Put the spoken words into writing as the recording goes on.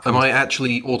Am I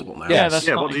actually audible now? Yeah, that's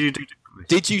fine. What did you do?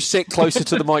 Did you sit closer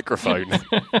to the microphone?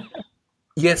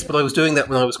 Yes, but I was doing that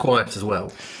when I was quiet as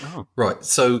well. Oh. Right,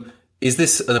 so is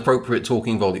this an appropriate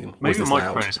talking volume? Maybe the this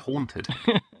microphone loud? is haunted.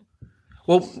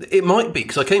 Well, it might be,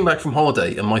 because I came back from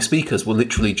holiday and my speakers were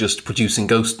literally just producing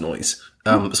ghost noise.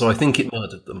 So I think it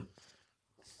murdered them.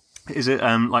 Is it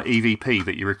like EVP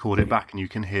that you record it back and you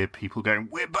can hear people going,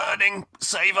 "We're burning,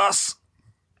 save us"?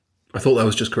 I thought that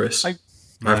was just Chris. I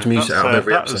have to mute it out of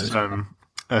every episode. That was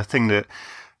a thing that...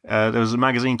 there was a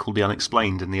magazine called The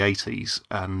Unexplained in the 80s,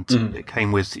 and it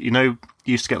came with, you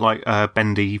used to get like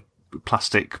bendy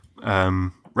plastic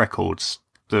records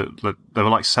that they were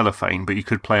like cellophane, but you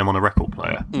could play them on a record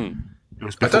player. It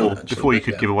was before you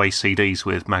could give away CDs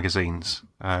with magazines.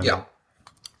 Yeah.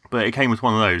 But it came with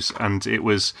one of those, and it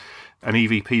was an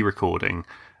EVP recording,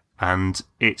 and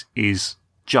it is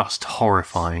just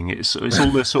horrifying. It's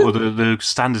all the sort of the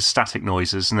standard static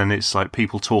noises, and then it's like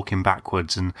people talking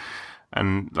backwards and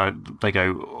like they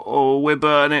go, "Oh, we're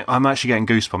burning." I'm actually getting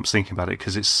goosebumps thinking about it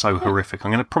because it's so horrific.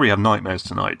 I'm going to probably have nightmares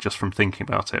tonight just from thinking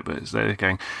about it. But they're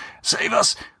going, "Save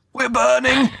us, we're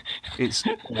burning." It's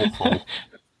awful.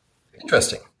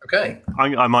 Interesting. Okay.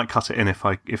 I might cut it in if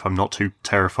I'm not too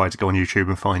terrified to go on YouTube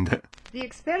and find it. The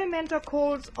experimenter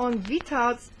calls on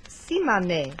Vitas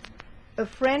Simane, a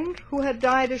friend who had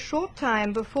died a short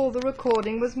time before the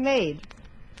recording was made,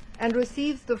 and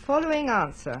receives the following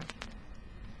answer.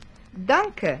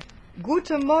 Danke.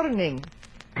 Guten Morning.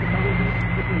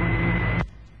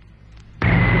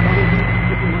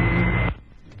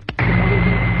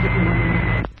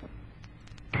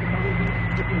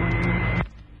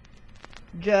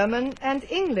 German and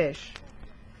English.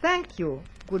 Thank you.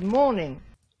 Good morning.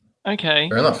 Okay.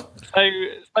 Fair enough. So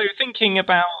thinking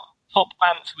about top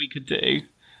bands we could do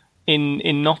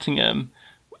in Nottingham,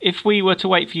 if we were to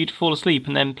wait for you to fall asleep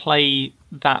and then play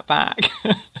that back,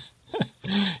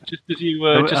 just as you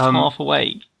were just half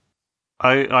awake.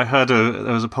 I heard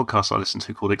there was a podcast I listened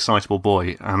to called Excitable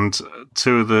Boy, and I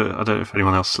don't know if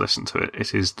anyone else listened to it.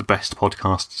 It is the best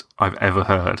podcast I've ever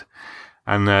heard.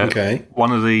 And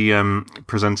one of the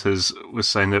presenters was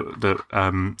saying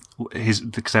that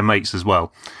because they're mates as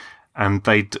well, and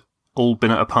they'd all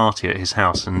been at a party at his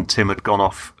house, and Tim had gone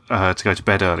off to go to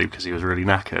bed early because he was really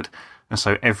knackered. And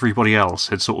so everybody else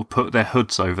had sort of put their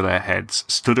hoods over their heads,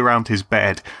 stood around his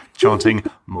bed, chanting,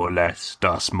 "Molest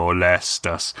us, molest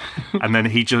us." And then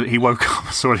he woke up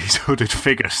and saw these hooded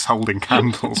figures holding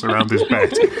candles around his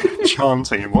bed,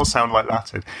 chanting in what sounded like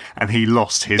Latin. And he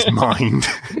lost his mind.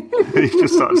 He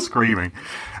just started screaming.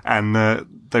 And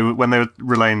when they were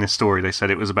relaying this story, they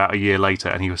said it was about a year later,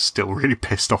 and he was still really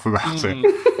pissed off about it.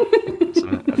 It's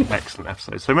an excellent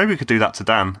episode. So maybe we could do that to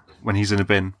Dan when he's in a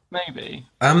bin. Maybe.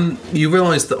 You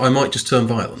realise that I might just turn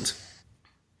violent?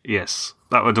 Yes,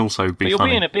 that would also be but you'll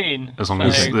funny. be in a bin. As long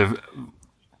as they've...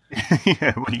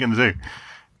 Yeah, what are you going to do?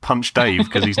 Punch Dave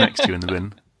because he's next to you in the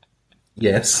bin?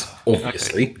 Yes,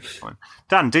 obviously. Okay, fine.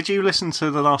 Dan, did you listen to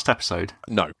the last episode?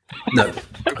 No. No,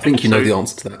 I think you know the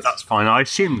answer to that. That's fine, I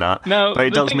assume that. No, but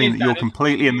it does mean that you're Dan,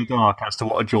 completely in the dark as to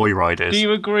what a joyride is. Do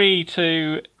you agree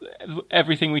to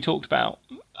everything we talked about?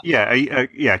 Yeah,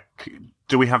 yeah.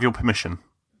 Do we have your permission?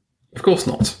 Of course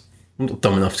not. I'm not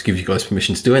dumb enough to give you guys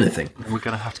permission to do anything. We're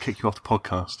going to have to kick you off the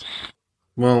podcast.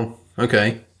 Well,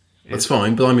 okay. That's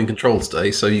fine, but I'm in control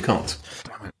today, so you can't.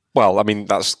 Well, I mean,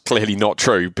 that's clearly not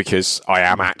true because I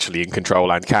am actually in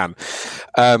control and can.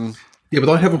 Yeah, but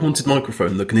I have a haunted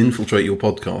microphone that can infiltrate your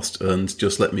podcast and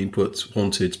just let me put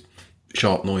haunted,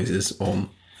 sharp noises on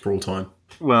for all time.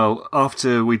 Well,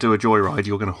 after we do a joyride,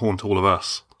 you're going to haunt all of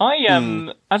us.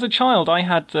 As a child, I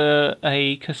had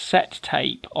a cassette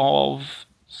tape of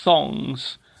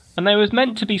songs, and they was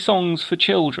meant to be songs for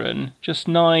children, just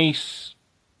nice,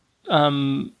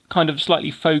 kind of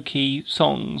slightly folky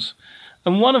songs.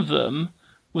 And one of them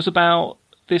was about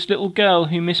this little girl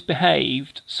who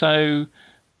misbehaved, so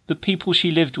the people she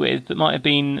lived with, that might have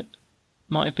been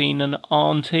an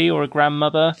auntie or a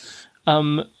grandmother,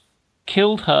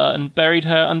 killed her and buried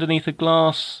her underneath a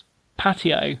glass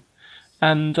patio.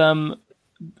 And a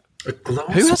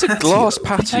glass who has a glass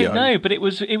patio? I don't know, but it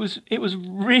was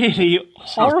really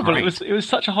horrible. It was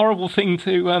such a horrible thing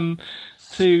to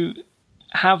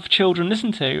have children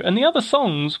listen to. And the other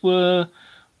songs were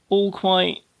all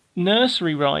quite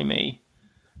nursery rhymey.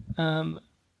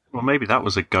 Well, maybe that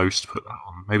was a ghost put that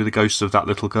on. Maybe the ghost of that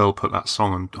little girl put that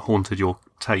song and haunted your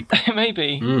tape.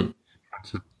 Maybe.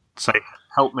 To say,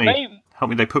 help me.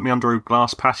 They put me under a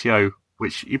glass patio,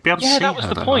 which you'd be able to see. Yeah, that was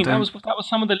the point. That was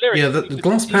some of the lyrics. Yeah, the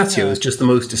glass patio is just the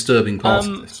most disturbing part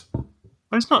of this. Well,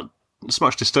 it's not as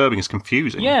much disturbing as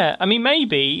confusing. Yeah, I mean,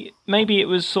 maybe it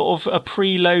was sort of a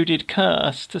preloaded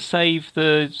curse to save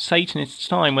the Satanists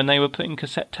time when they were putting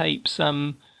cassette tapes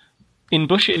in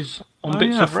bushes on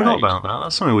bits of road. I forgot about that.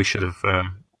 That's something we should have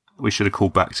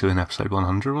called back to in episode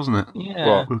 100, wasn't it? Yeah.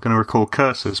 Well, we were going to record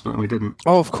curses, but we didn't.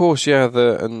 Oh, of course, yeah,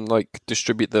 and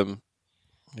distribute them.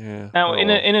 Yeah. Now, in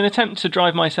an attempt to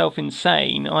drive myself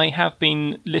insane, I have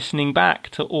been listening back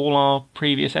to all our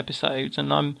previous episodes,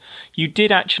 and you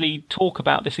did actually talk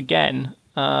about this again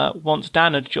once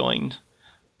Dan had joined,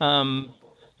 to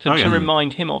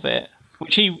remind him of it,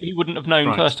 which he wouldn't have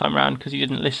known first time round because he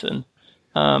didn't listen,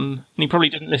 and he probably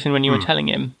didn't listen when you were telling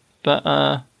him.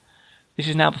 But this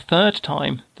is now the third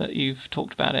time that you've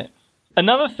talked about it.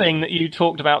 Another thing that you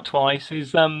talked about twice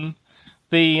is the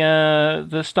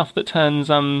stuff that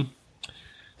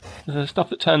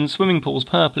turns swimming pools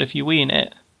purple if you wee in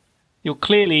it. You're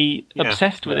clearly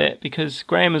obsessed with it because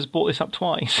Graham has brought this up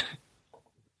twice.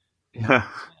 Yeah.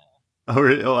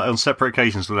 On separate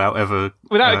occasions without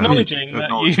acknowledging that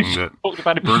you talked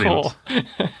about it before.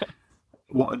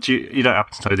 What you don't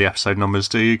happen to know the episode numbers,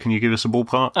 do you? Can you give us a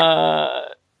ballpark?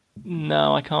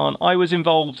 No, I can't. I was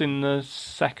involved in the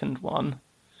second one.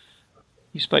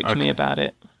 You spoke to me about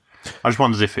it. I just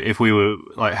wondered if we were,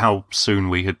 like, how soon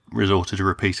we had resorted to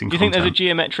repeating Do you think there's a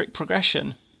geometric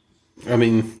progression? I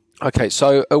mean... Okay,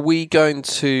 so are we going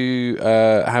to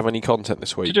have any content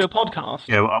this week? To do a podcast?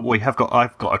 Yeah,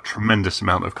 I've got a tremendous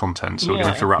amount of content, so we're going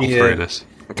to have to rattle through this.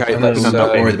 Okay, let's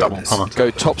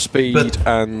go top speed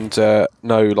and Well,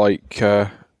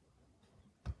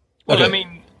 I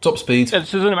mean... Top speed.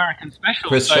 This is an American special,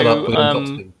 Chris, shut up. We're on top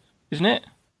speed. Isn't it?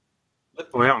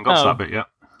 We haven't got to that bit yet.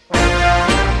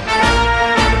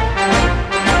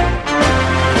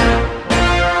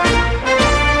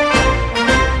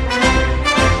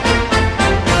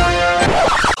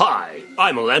 Hi,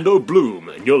 I'm Orlando Bloom,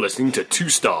 and you're listening to Two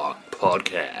Star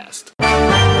Podcast.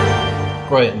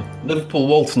 Graham, Liverpool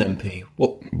Walton MP.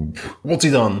 What's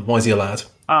he done? Why is he a lad?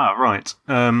 Ah, right.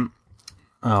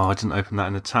 I didn't open that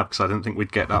in the tab because I didn't think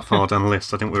we'd get that far down the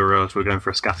list. I think we were going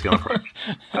for a scatty approach.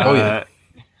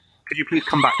 Could you please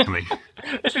come back to me?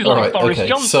 This is like Boris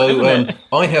Johnson, isn't it?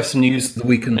 I have some news that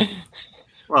we can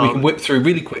whip through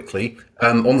really quickly.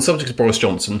 On the subject of Boris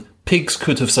Johnson, pigs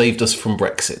could have saved us from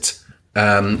Brexit.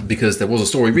 Because there was a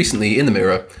story recently in the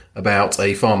Mirror about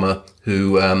a farmer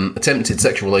who attempted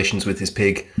sexual relations with his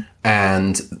pig,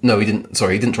 and he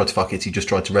didn't try to fuck it. He just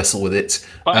tried to wrestle with it.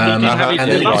 And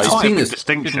then a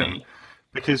distinction,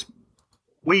 because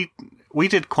we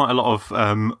did quite a lot of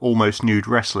almost nude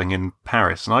wrestling in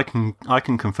Paris, and I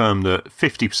can confirm that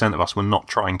 50% of us were not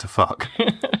trying to fuck.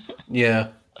 Yeah.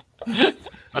 I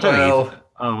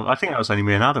think that was only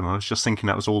me and Adam. I was just thinking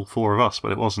that was all four of us,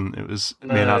 but it wasn't. It was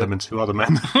me and Adam and two other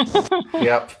men.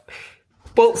 Yep.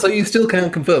 Well, so you still can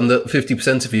confirm that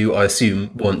 50% of you, I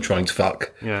assume, weren't trying to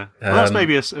fuck. Yeah. Well, that's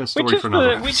maybe a story for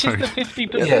another episode. Which is the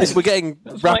 50%? Yes. We're getting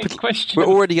We're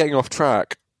already getting off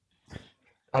track.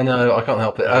 I know, I can't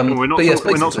help it. We're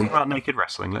not talking about naked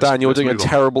wrestling. Dan, you're doing a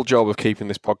terrible job of keeping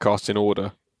this podcast in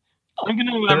order. I'm going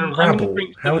to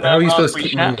drink some how are you supposed to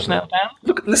keep chaps now, Dan.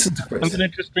 Listen to Chris. I'm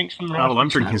going to just drink some rice. I'm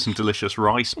drinking some delicious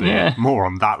rice beer. Yeah. More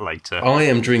on that later. I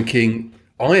am drinking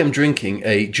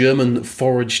a German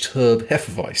foraged herb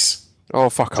Hefeweiss. Oh,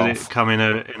 fuck off! Did it come in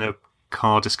a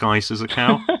car disguised as a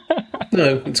cow?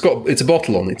 No, it's a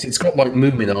bottle on it. It's got like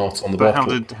Moomin art on the bottle.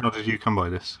 How did you come by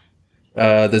this?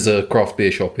 There's a craft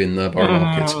beer shop in Borough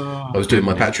Market. I was doing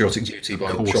my patriotic duty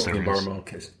by shopping in Borough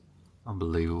Market.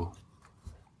 Unbelievable.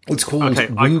 It's called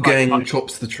Wu Gang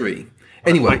Chops the Tree.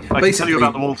 Anyway, I can tell you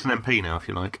about the Walton MP now, if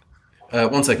you like.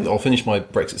 1 second, I'll finish my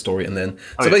Brexit story and then...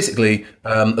 Basically,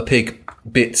 a pig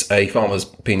bit a farmer's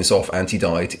penis off and he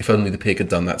died. If only the pig had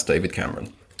done that to David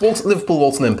Cameron. Liverpool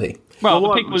Walton MP. Well,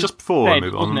 the pig was just before dead, I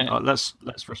move on, let's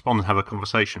respond and have a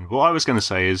conversation. What I was going to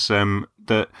say is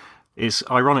that it's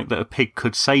ironic that a pig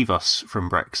could save us from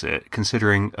Brexit,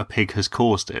 considering a pig has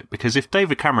caused it. Because if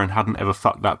David Cameron hadn't ever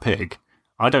fucked that pig,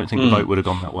 I don't think the vote would have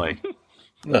gone that way.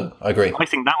 No, I agree. I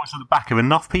think that was at the back of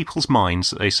enough people's minds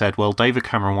that they said, well, David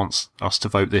Cameron wants us to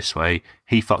vote this way.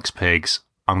 He fucks pigs.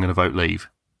 I'm going to vote leave.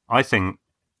 I think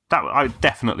that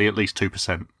definitely at least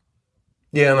 2%.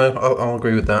 Yeah, no, I'll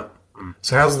agree with that.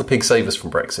 So how does the pig save us from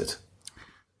Brexit?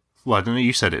 Well, I don't know.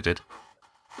 You said it did.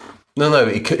 No,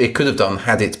 it could have done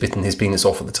had it bitten his penis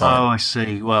off at the time. Oh, I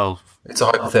see. Well... It's a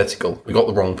hypothetical. We got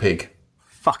the wrong pig.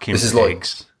 Fucking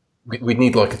pigs. We'd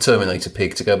need like a Terminator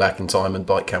pig to go back in time and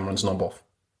bite Cameron's knob off.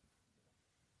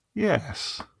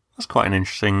 Yes. That's quite an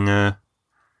interesting...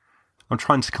 I'm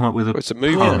trying to come up with a... Well, it's a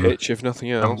movie pitch, if nothing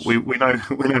else. We know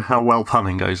how well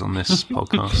punning goes on this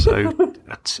podcast, so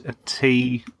a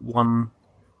T1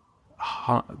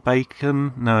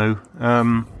 bacon? No.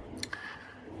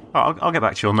 I'll get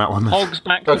back to you on that one. Hogs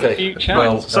Back to the Future.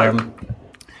 Well,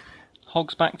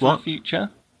 Hogs Back to the Future.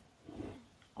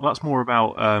 Well, that's more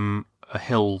about a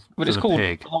hill. But it's called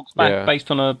pig. Hogs Back based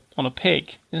on a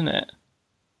pig, isn't it?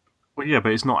 Well, yeah,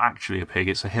 but it's not actually a pig;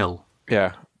 it's a hill.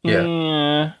 Yeah.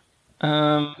 Yeah.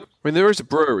 I mean, there is a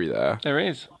brewery there. There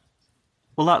is.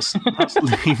 Well, that's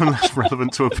even less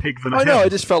relevant to a pig than a hill. I know. I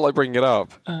just felt like bringing it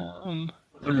up.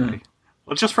 Okay.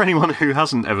 Well, just for anyone who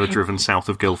hasn't ever driven south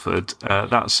of Guildford,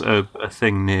 that's a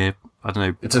thing near, I don't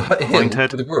know, it's a hill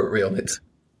with a brewery on it.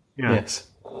 Yeah. Yes.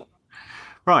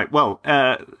 Right, well,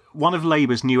 one of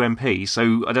Labour's new MPs,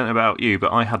 so I don't know about you,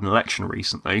 but I had an election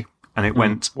recently, and it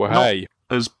went not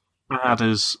as bad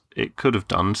as it could have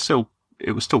done.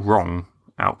 It was still wrong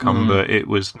outcome, but it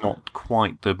was not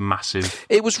quite the massive...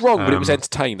 It was wrong, but it was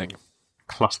entertaining.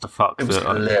 Clusterfuck. It was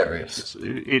hilarious.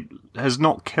 It has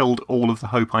not killed all of the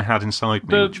hope I had inside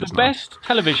me. The best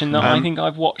television that I think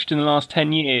I've watched in the last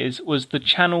 10 years was the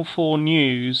Channel 4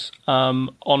 News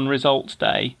on Results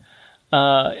Day.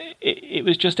 It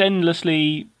was just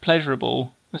endlessly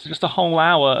pleasurable. It was just a whole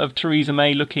hour of Theresa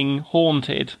May looking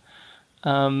haunted.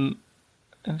 It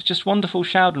was just wonderful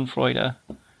Schadenfreude.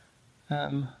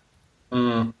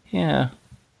 Yeah.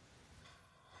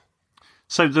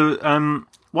 So the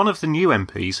one of the new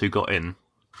MPs who got in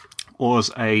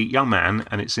was a young man,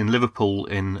 and it's in Liverpool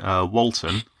in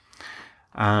Walton.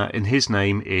 And his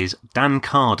name is Dan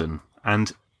Carden.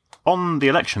 And on the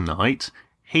election night,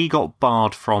 he got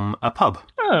barred from a pub.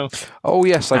 Oh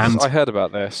yes, I heard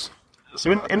about this.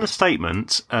 So in the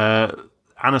statement,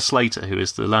 Anna Slater, who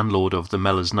is the landlord of the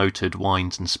Mellors Noted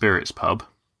Wines and Spirits pub...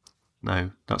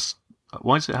 No, that's...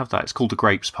 Why does it have that? It's called the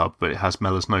Grapes pub, but it has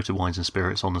Mellors Noted Wines and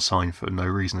Spirits on the sign for no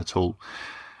reason at all.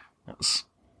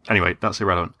 Anyway, that's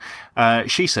irrelevant.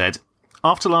 She said,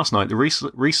 after last night, the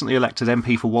recently elected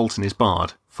MP for Walton is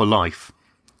barred for life.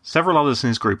 Several others in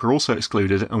his group are also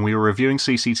excluded, and we were reviewing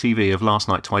CCTV of last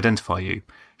night to identify you.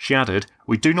 She added,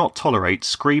 we do not tolerate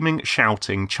screaming,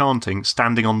 shouting, chanting,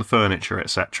 standing on the furniture,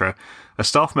 etc. A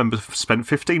staff member spent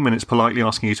 15 minutes politely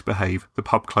asking you to behave. The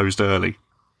pub closed early.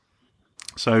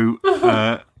 So,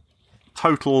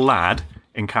 total lad,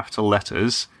 in capital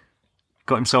letters,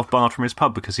 got himself barred from his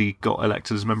pub because he got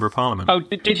elected as Member of Parliament. Oh,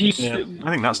 did he... Yeah. I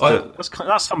think that's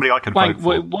somebody I could vote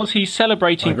for. Was he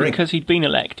celebrating because he'd been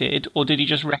elected, or did he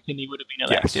just reckon he would have been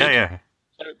elected? Yes.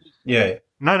 Yeah.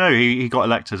 No, he got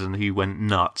elected and he went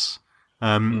nuts.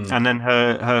 And then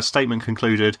her statement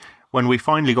concluded, when we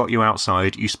finally got you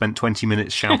outside, you spent 20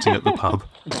 minutes shouting at the pub.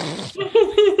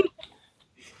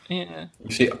 Yeah.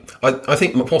 You see, I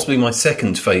think possibly my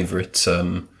second favourite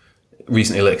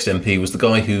recently elected MP was the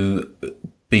guy who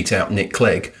beat out Nick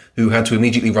Clegg, who had to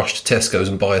immediately rush to Tesco's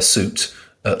and buy a suit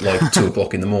at like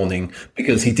 2:00 in the morning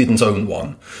because he didn't own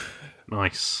one.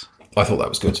 Nice. I thought that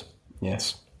was good.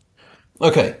 Yes.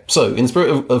 Okay, so in the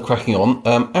spirit of cracking on,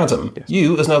 Adam,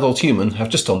 you as an adult human have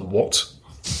just done what?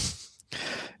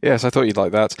 Yes, I thought you'd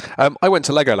like that. I went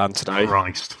to Legoland today.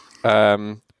 Christ.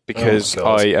 Because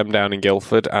I am down in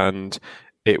Guildford and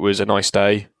it was a nice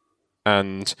day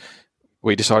and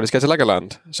we decided to go to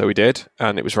Legoland. So we did,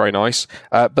 and it was very nice.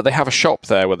 But they have a shop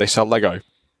there where they sell Lego.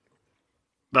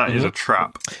 That is a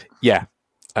trap. Yeah.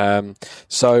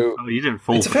 So you didn't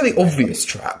fall. It's a fairly obvious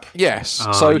trap. Yes.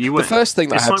 So the first thing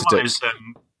that I had to do...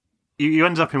 You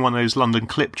end up in one of those London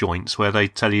clip joints where they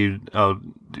tell you,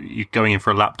 you're going in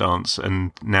for a lap dance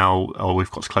and now,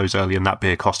 we've got to close early and that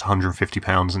beer cost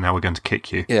 £150 and now we're going to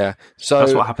kick you. Yeah. So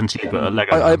that's what happened to you at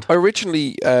Legoland. I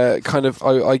originally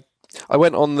I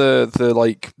went on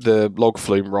the log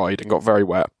flume ride and got very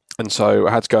wet, and so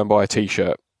I had to go and buy a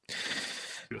t-shirt.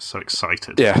 You were so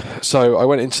excited. Yeah. So I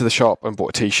went into the shop and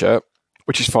bought a t-shirt,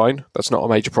 which is fine. That's not a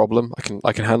major problem.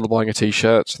 I can handle buying a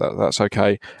t-shirt, so that's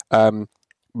okay.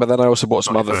 But then I also bought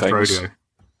some other things,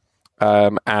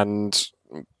 and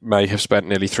may have spent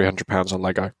nearly £300 on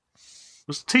Lego.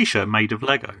 Was the t-shirt made of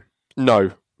Lego?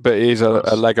 No, but it is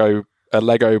a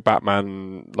Lego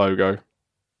Batman logo.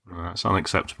 That's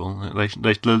unacceptable.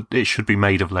 It should be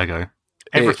made of Lego.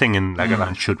 Everything in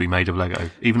Legoland should be made of Lego,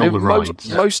 even all the rides.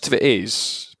 Most of it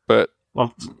is, but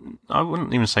well, I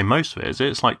wouldn't even say most of it. Is it?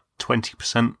 It's like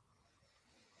 20%.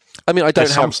 I mean, I don't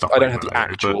have the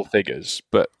actual figures,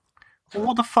 but.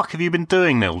 What the fuck have you been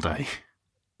doing all day?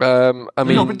 You've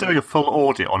not been doing a full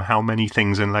audit on how many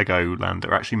things in Legoland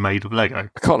are actually made of Lego.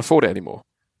 I can't afford it anymore.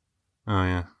 Oh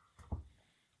yeah.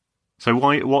 So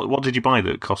what did you buy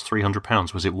that cost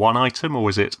 £300? Was it one item or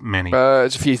was it many?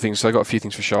 It's a few things. So I got a few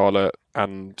things for Charlotte.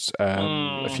 and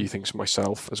a few things for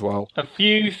myself as well. A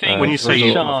few things. When you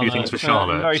say Charlotte, a few things for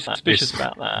Charlotte, I'm very suspicious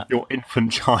about that. Your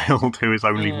infant child, who is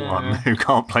only one, who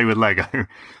can't play with Lego.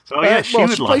 So she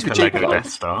would like a Lego Death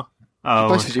Star.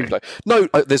 Oh, okay. No,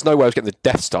 there's no way I was getting the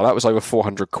Death Star. That was over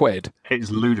 £400.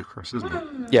 It's ludicrous, isn't it?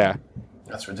 Yeah.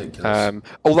 That's ridiculous.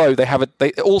 Although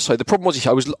the problem was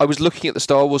I was looking at the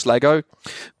Star Wars Lego,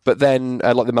 but then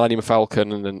like the Millennium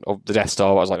Falcon and the Death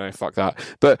Star, I was like, no, fuck that.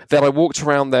 But then I walked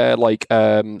around their like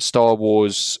Star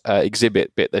Wars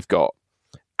exhibit bit they've got,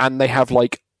 and they have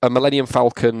like a Millennium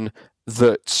Falcon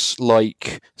that's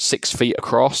like 6 feet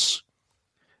across,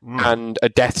 and a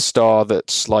Death Star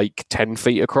that's like 10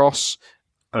 feet across,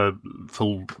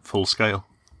 full scale.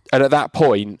 And at that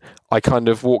point, I kind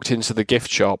of walked into the gift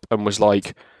shop and was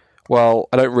like, well,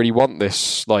 I don't really want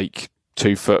this, like,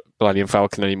 2-foot Millennium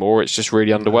Falcon anymore. It's just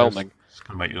really underwhelming. It's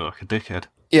going to make you look like a dickhead.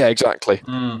 Yeah, exactly.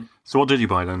 So what did you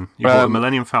buy then? You bought a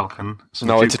Millennium Falcon?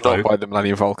 No, I did not buy the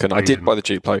Millennium Falcon. I did buy the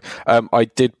Duplo. I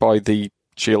did buy the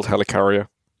Shield Helicarrier.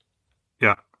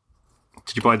 Yeah.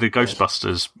 Did you buy the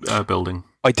Ghostbusters building?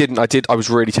 I didn't. I was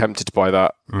really tempted to buy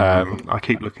that. I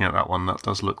keep looking at that one. That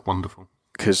does look wonderful.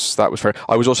 Because that was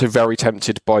I was also very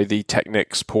tempted by the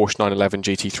Technics Porsche 911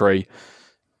 GT3.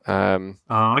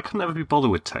 I couldn't ever be bothered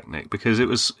with Technic because it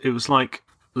was like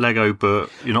Lego,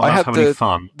 but you're not allowed to have any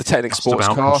fun. The Technic sports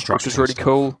car, which was really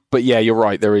cool. But yeah, you're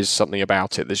right. There is something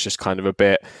about it that's just kind of a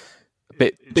bit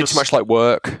too much like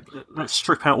work. Let's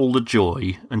strip out all the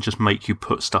joy and just make you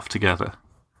put stuff together.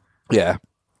 Yeah.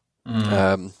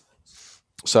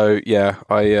 So yeah,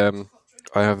 I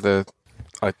have the.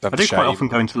 I do quite often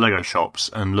go into Lego shops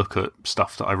and look at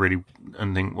stuff that I really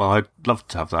and think, well, I'd love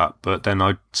to have that, but then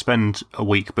I'd spend a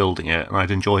week building it and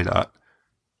I'd enjoy that,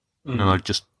 and I'd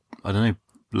just, I don't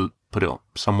know, put it up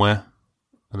somewhere.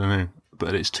 I don't know,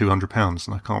 but it's £200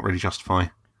 and I can't really justify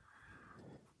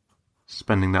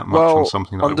spending that much on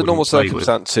something that under normal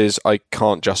circumstances I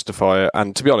can't justify it,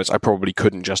 and to be honest, I probably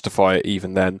couldn't justify it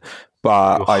even then.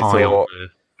 But I thought.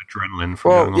 Adrenaline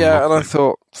from and I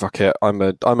thought, fuck it, I'm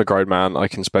a grown man. I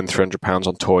can spend £300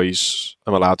 on toys.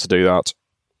 I'm allowed to do that.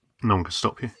 No one can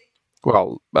stop you.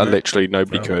 Well, literally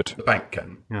nobody could. The bank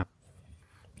can. Yeah.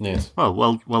 Yes.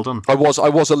 Well done. I was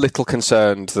a little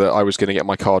concerned that I was going to get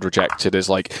my card rejected as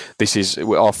like, this is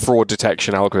our fraud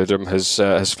detection algorithm has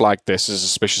flagged this as a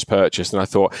suspicious purchase, and I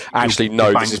thought, actually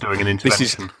no,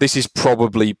 this is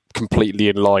probably completely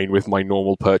in line with my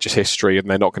normal purchase history, and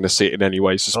they're not going to see it in any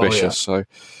way suspicious. So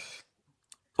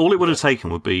all it would have taken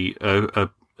would be a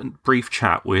brief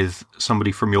chat with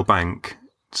somebody from your bank,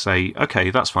 say,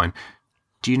 okay, that's fine.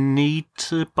 Do you need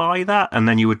to buy that? And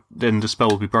then the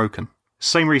spell would be broken.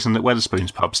 Same reason that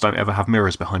Wetherspoons pubs don't ever have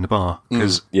mirrors behind the bar,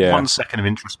 because 1 second of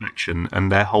introspection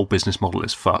and their whole business model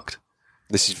is fucked.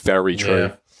 This is very true.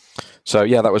 Yeah. So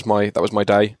yeah, that was my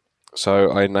day.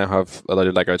 So I now have a load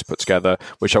of Lego to put together,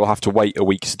 which I will have to wait a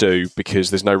week to do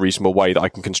because there's no reasonable way that I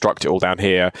can construct it all down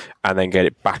here and then get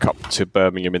it back up to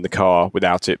Birmingham in the car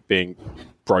without it being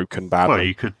broken badly. Well,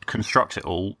 you could construct it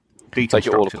all. Take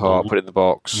it all apart, put it in the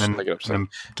box, and then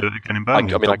do it again in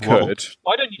Birmingham. I could.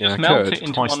 Why don't you just melt it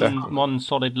into one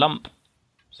solid lump?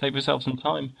 Save yourself some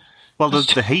time. Well,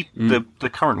 the heat, the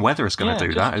current weather is going to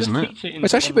do that, isn't it?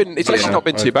 It's actually not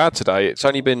been too bad today. It's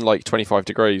only been like 25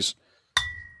 degrees.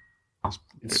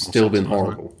 It's still been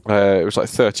horrible. It was like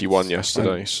 31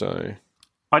 yesterday. So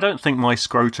I don't think my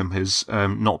scrotum has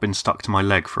not been stuck to my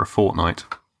leg for a fortnight.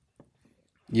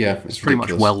 Yeah, it's pretty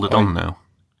much welded on now.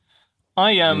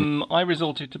 I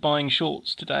resorted to buying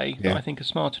shorts today that I think are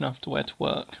smart enough to wear to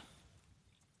work.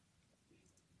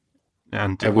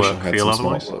 And did work feel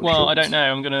otherwise? Well, I don't know.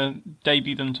 I'm going to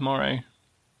debut them tomorrow.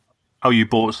 Oh, you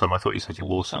bought some? I thought you said you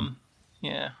wore some.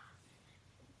 Yeah.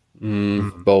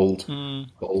 Bold.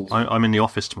 Bold. I'm in the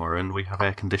office tomorrow and we have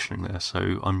air conditioning there,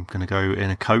 so I'm going to go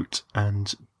in a coat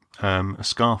and a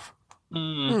scarf.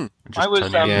 And just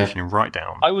turn the air conditioning right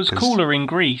down. I was cooler in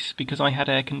Greece because I had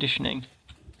air conditioning.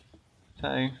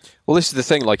 So. Well, this is the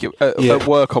thing. Like at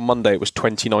work on Monday, it was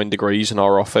 29 degrees in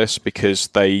our office because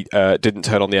they didn't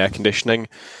turn on the air conditioning,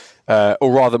 or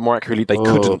rather, more accurately, they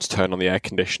couldn't turn on the air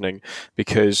conditioning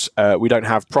because we don't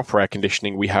have proper air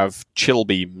conditioning. We have chill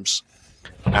beams,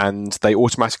 and they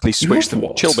automatically switch them.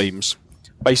 Chill beams,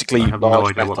 basically, I have no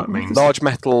idea what that means. Large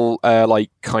metal,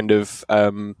 like kind of.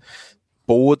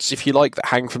 Boards, if you like, that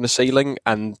hang from the ceiling,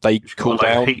 and they cool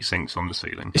down. Heat sinks on the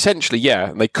ceiling. Essentially,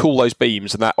 yeah, and they cool those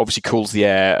beams, and that obviously cools the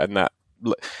air, and that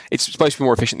it's supposed to be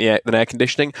more efficient than air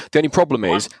conditioning. The only problem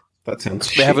is That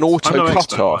sounds They have an auto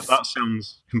cut-off. That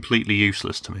sounds completely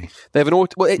useless to me. They have an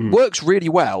auto. Well, it works really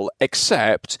well,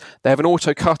 except they have an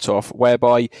auto cut-off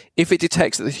whereby if it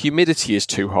detects that the humidity is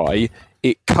too high,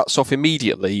 it cuts off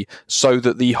immediately so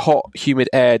that the hot, humid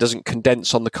air doesn't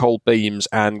condense on the cold beams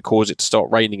and cause it to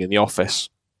start raining in the office.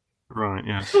 Right,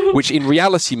 yeah. Which in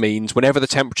reality means whenever the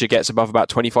temperature gets above about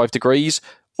 25 degrees,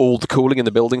 all the cooling in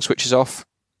the building switches off.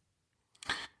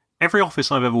 Every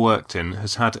office I've ever worked in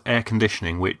has had air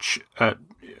conditioning, which at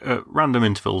random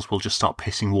intervals will just start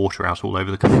pissing water out all over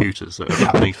the computers that are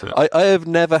underneath it. I have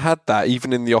never had that,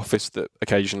 even in the office that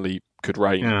occasionally could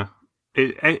rain. Yeah.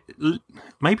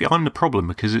 Maybe I'm the problem,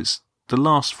 because it's the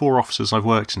last 4 offices I've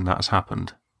worked in that has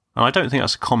happened. And I don't think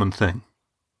that's a common thing.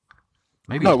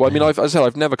 Maybe no, I mean,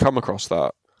 I've never come across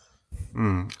that.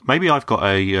 Maybe I've got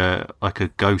a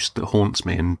ghost that haunts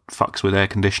me and fucks with air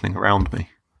conditioning around me.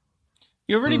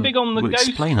 You're really big on the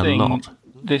ghost thing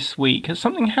this week. Has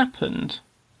something happened?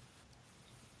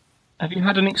 Have you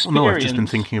had an experience? Well, no, I've just been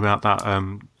thinking about that.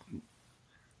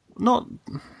 Not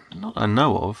I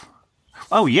know of.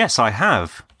 Oh, yes, I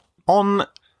have. On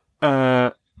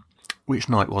which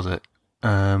night was it?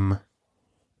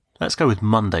 Let's go with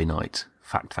Monday night,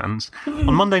 fact fans.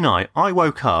 On Monday night, I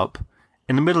woke up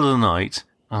in the middle of the night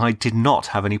and I did not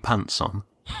have any pants on.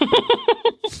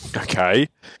 Okay.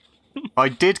 I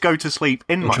did go to sleep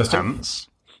in my pants,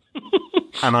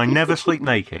 and I never sleep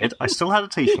naked. I still had a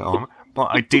t-shirt on, but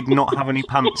I did not have any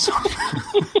pants on.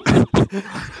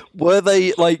 Were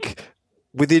they, like,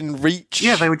 within reach?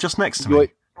 Yeah, they were just next to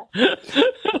me. I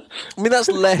mean, that's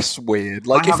less weird.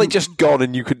 Like, if they'd just gone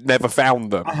and you could never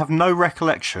found them. I have no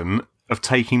recollection of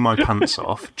taking my pants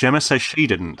off. Gemma says she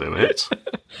didn't do it.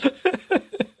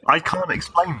 I can't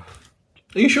explain.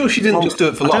 Are you sure she didn't just do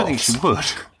it for laughs? I don't think she would.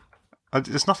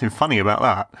 There's nothing funny about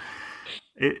that.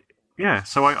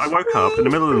 So I woke up in the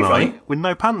middle of the night with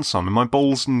no pants on, and my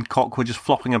balls and cock were just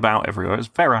flopping about everywhere. It was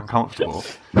very uncomfortable.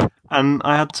 And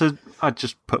I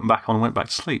just put them back on and went back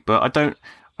to sleep. But I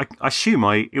assume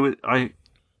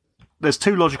there's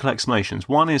 2 logical explanations.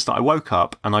 One is that I woke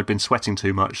up and I'd been sweating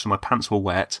too much, so my pants were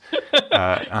wet,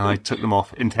 and I took them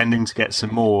off intending to get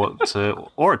some more,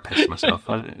 or I'd pissed myself,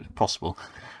 possible.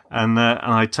 And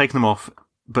I'd taken them off,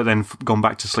 but then gone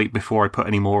back to sleep before I put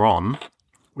any more on,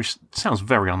 which sounds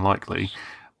very unlikely.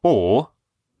 Or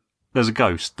there's a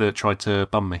ghost that tried to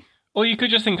bum me. Or you could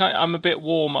just think, I'm a bit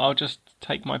warm, I'll just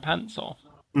take my pants off.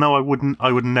 No, I wouldn't.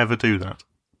 I would never do that.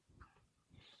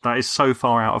 That is so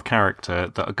far out of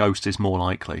character that a ghost is more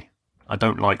likely. I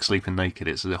don't like sleeping naked.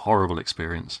 It's a horrible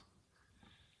experience.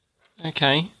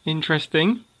 Okay,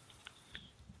 interesting.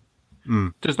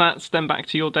 Does that stem back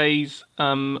to your days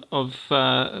of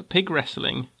pig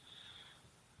wrestling?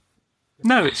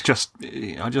 No, it's just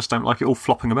I just don't like it all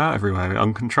flopping about everywhere,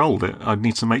 uncontrolled. I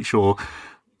need to make sure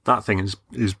that thing is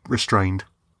restrained.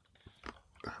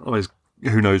 Otherwise,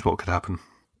 who knows what could happen.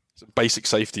 It's a basic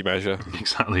safety measure.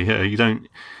 Exactly, yeah. You don't...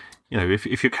 You know,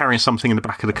 if you're carrying something in the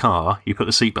back of the car, you put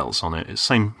the seatbelts on it. It's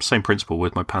same principle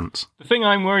with my pants. The thing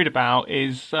I'm worried about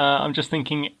is I'm just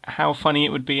thinking how funny it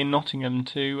would be in Nottingham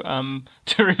to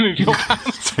remove your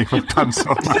pants. Take my pants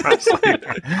off.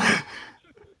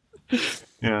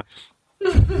 Yeah.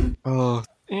 Oh.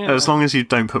 Yeah. As long as you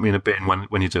don't put me in a bin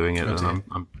when you're doing it, then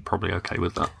I'm probably okay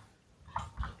with that.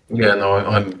 Yeah, no,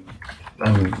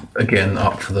 I'm again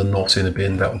up for the not in a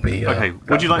bin. That would be okay.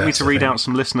 Would you like me to read out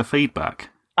some listener feedback?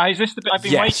 Is this the bit I've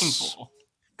been waiting for?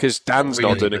 Because Dan's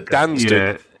not doing it. Dan's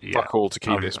doing fuck all to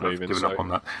keep this moving. I've given up on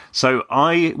that. So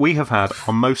we have had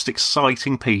our most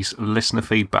exciting piece of listener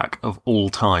feedback of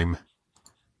all time.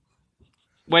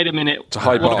 Wait a minute. It's a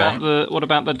high bar. What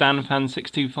about the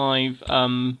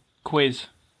DanFan625 quiz?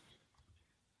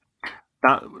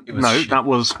 That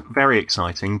was very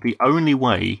exciting. The only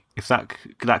way, if that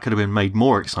could have been made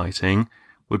more exciting,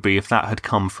 would be if that had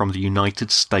come from the United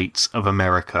States of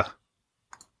America.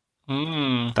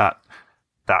 That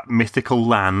mythical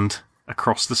land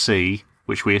across the sea,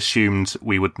 which we assumed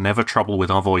we would never trouble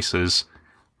with our voices.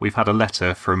 We've had a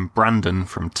letter from Brandon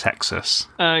from Texas.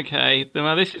 Okay,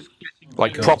 well, this is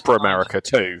like proper America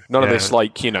too. None of this,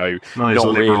 like, you know,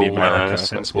 not really America,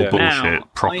 sensible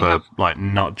bullshit. Proper like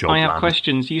nut job. I have land.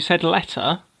 questions. You said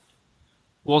letter.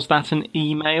 Was that an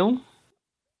email?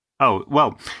 Oh,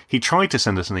 well, he tried to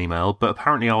send us an email, but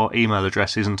apparently our email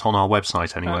address isn't on our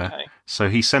website anywhere. Okay. So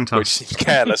he sent us... Which is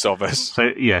careless of us.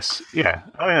 So, yes, yeah.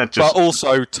 Oh, yeah, but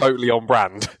also totally on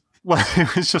brand. Well,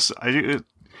 it was just... It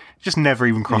just never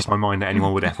even crossed my mind that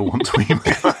anyone would ever want to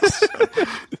email us.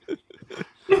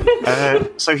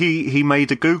 So he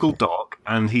made a Google Doc,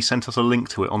 and he sent us a link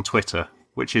to it on Twitter,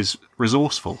 which is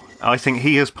resourceful. I think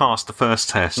he has passed the first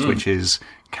test, which is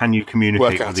can you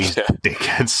communicate with these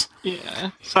dickheads?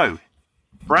 Yeah. So,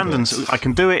 Brandon's. I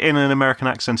can do it in an American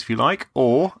accent if you like,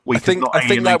 or I think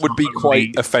that would be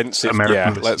quite offensive.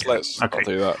 American let's okay. I'll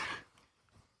do that.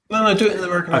 No, do it in an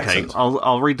American accent. Okay,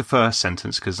 I'll read the first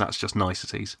sentence because that's just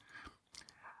niceties.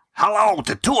 Hello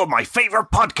to two of my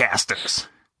favourite podcasters.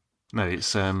 No,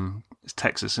 it's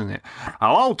Texas, isn't it?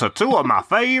 Hello to two of my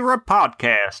favourite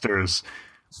podcasters.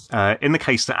 In the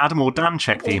case that Adam or Dan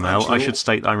checked the email, I should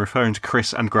state that I'm referring to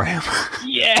Chris and Graham.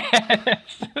 Yes!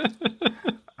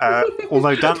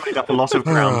 Although Dan made up a lot of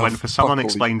ground when, for some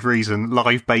unexplained reason,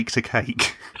 live baked a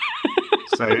cake.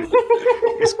 So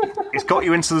it's got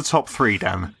you into the top 3,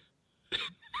 Dan.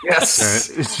 Yes!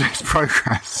 It's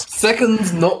progress.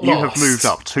 Second, not lost. You have moved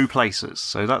up 2 places,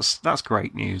 so that's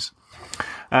great news.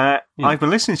 I've been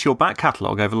listening to your back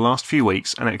catalogue over the last few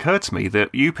weeks, and it occurred to me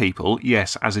that you people,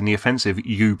 yes, as in the offensive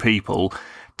you people,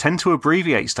 tend to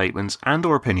abbreviate statements and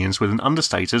or opinions with an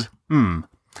understated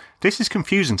This is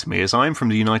confusing to me as I am from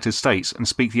the United States and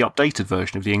speak the updated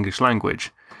version of the English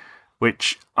language,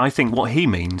 which I think what he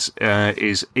means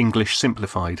is English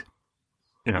simplified.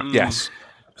 Yeah. Yes.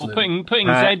 Or putting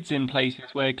Zs in places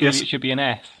where clearly it should be an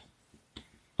S.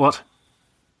 What?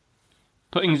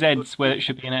 Putting Zs where it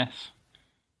should be an S.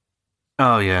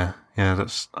 Oh yeah.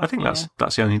 I think that's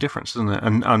the only difference, isn't it?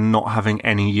 And not having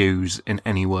any U's in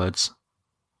any words.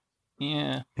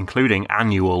 Yeah. Including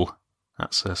annual.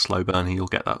 That's a slow burner, you'll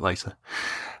get that later.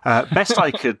 Best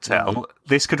I could tell,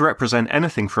 this could represent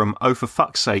anything from, oh for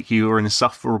fuck's sake, you are an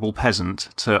insufferable peasant,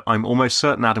 to I'm almost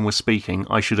certain Adam was speaking,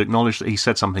 I should acknowledge that he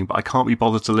said something, but I can't be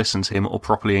bothered to listen to him or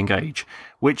properly engage.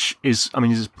 Which is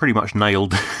pretty much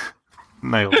nailed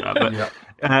that.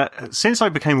 But since I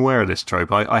became aware of this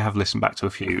trope, I have listened back to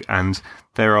a few, and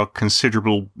there are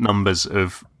considerable numbers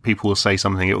of people will say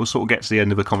something, it will sort of get to the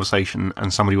end of a conversation,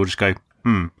 and somebody will just go,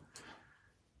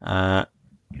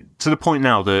 to the point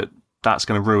now that that's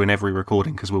going to ruin every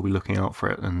recording because we'll be looking out for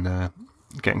it and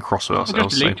getting cross with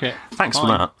ourselves. So thanks for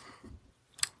that.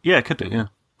 Yeah, I could do, yeah.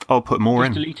 I'll put more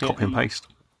in, copy and paste.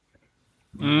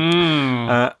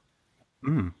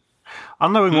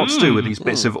 Unknowing what to do with these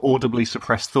bits of audibly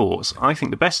suppressed thoughts, I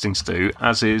think the best thing to do,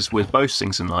 as is with most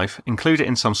things in life, include it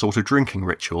in some sort of drinking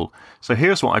ritual. So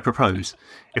here's what I propose.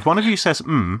 If one of you says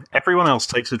everyone else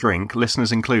takes a drink,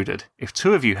 listeners included. If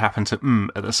 2 of you happen to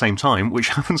at the same time, which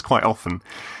happens quite often,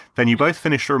 then you both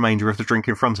finish the remainder of the drink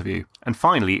in front of you. And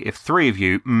finally, if 3 of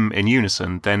you in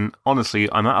unison, then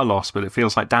honestly, I'm at a loss, but it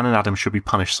feels like Dan and Adam should be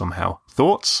punished somehow.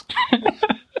 Thoughts?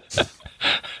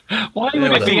 Why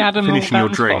would it be Adam or finishing your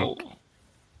Dan's drink? fault?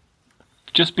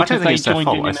 Just because I don't think it's their joined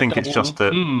fault. in I think it's just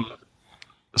that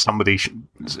somebody should...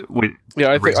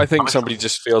 I think somebody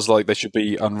just feels like they should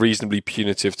be unreasonably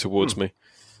punitive towards me.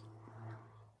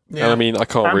 Yeah. And I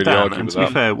can't really argue with that. To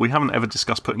be fair, we haven't ever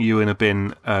discussed putting you in a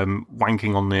bin,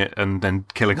 wanking on it, and then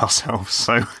killing ourselves,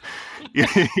 so you're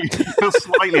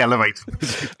slightly elevated.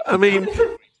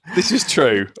 This is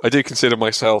true. I do consider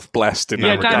myself blessed in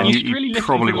that regard. Dan, you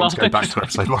probably want to go back to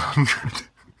episode 100.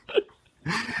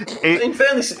 In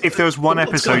fairness, if there was one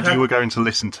episode you were going to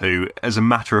listen to as a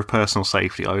matter of personal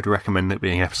safety, I would recommend it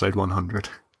being episode 100.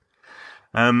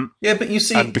 Yeah, but you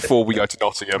see... And before we go to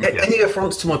Nottingham... Any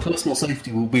affronts to my personal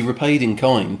safety will be repaid in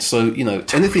kind, so,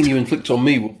 anything you inflict on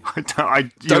me will... You're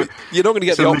not going to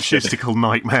get the option. It's a logistical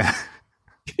nightmare.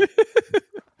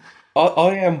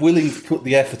 I am willing to put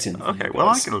the effort in. Okay, well,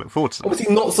 I can look forward to that.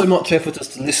 Obviously, not so much effort as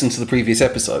to listen to the previous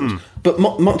episode, but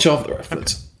much other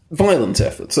effort. Violent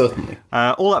effort, certainly.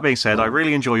 All that being said, I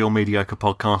really enjoy your mediocre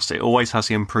podcast. It always has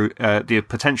the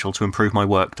potential to improve my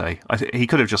workday. He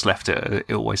could have just left it.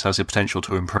 It always has the potential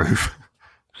to improve.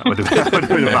 That would have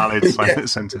been a valid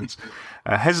sentence.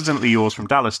 Hesitantly yours from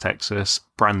Dallas, Texas,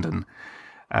 Brandon.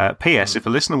 P.S. If a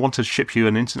listener wanted to ship you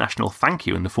an international thank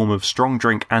you in the form of strong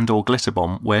drink and or glitter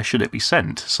bomb, where should it be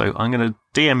sent? So I'm going to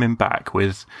DM him back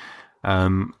with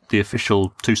the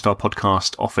official 2-Star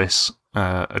Podcast office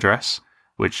address,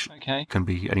 which can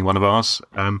be any one of ours.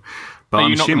 But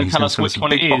I'm assuming he's going to send us a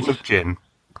big bottle of gin.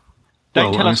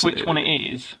 Don't tell us which one it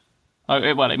is.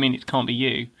 Oh, well, it can't be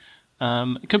you.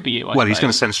 It could be you, I suppose. He's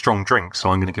going to send strong drink, so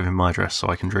I'm going to give him my address so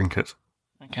I can drink it.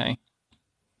 Okay.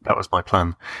 That was my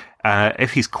plan.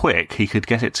 If he's quick, he could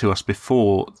get it to us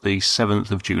before the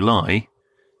 7th of July,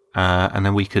 and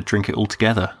then we could drink it all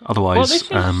together. Otherwise, this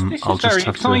is very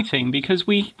exciting because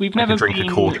we've never drink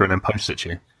a quarter and then post it to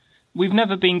you. We've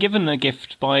never been given a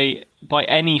gift by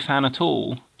any fan at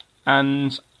all,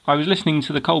 and I was listening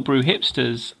to the Cold Brew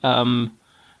Hipsters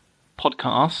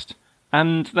podcast,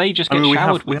 and they just get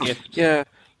showered with gifts. Yeah,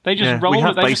 they just roll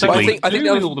it. They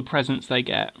do with all the presents they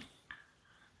get.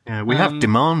 Yeah, we have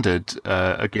demanded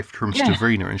a gift from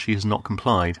Stavrina, and she has not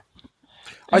complied.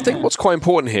 I think what's quite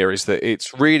important here is that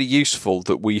it's really useful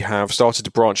that we have started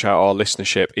to branch out our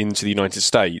listenership into the United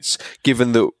States,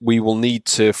 given that we will need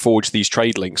to forge these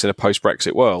trade links in a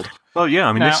post-Brexit world. Well, yeah,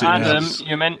 I mean, now, Adam,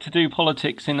 you're meant to do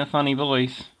politics in a funny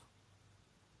voice.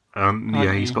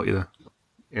 Yeah, he's got you there.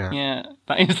 Yeah,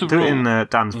 that is the do rule. it in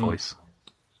Dan's voice.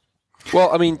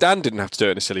 Well, I mean, Dan didn't have to do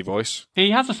it in a silly voice.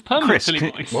 He has a permanent silly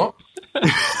voice. What?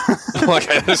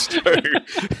 Okay, that's true.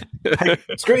 Hey,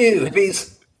 screw you,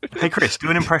 hippies. Hey, Chris,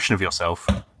 do an impression of yourself.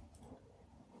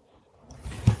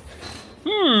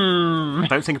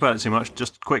 Don't think about it too much,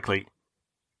 just quickly.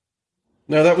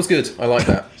 No, that was good. I like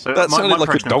that. So that sounded like a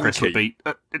impression of Chris would donkey.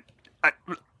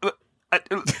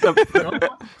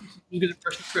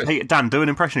 be... Hey, Dan, do an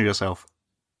impression of yourself.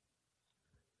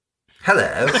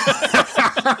 Hello.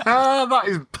 That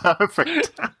is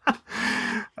perfect.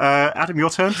 Adam,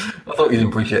 your turn. I thought you'd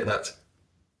appreciate that.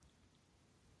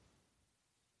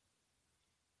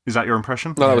 Is that your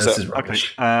impression? No, that was it. Okay.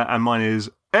 And mine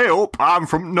is, hey up, I'm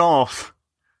from North.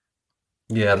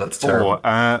 Yeah, that's terrible. When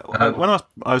I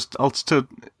was to,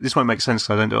 this won't make sense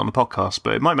because I don't do it on the podcast,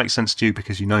 but it might make sense to you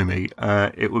because you know me.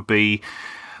 It would be,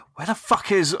 where the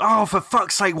fuck is, oh, for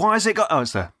fuck's sake, why has it got, oh,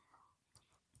 it's there.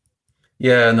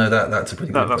 Yeah, no, that's a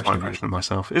pretty good That's my impression of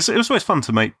myself. It was always fun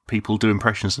to make people do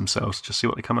impressions themselves, just see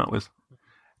what they come out with.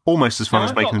 Almost as fun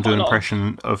as making them do an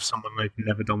impression of someone they've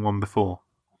never done one before.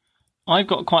 I've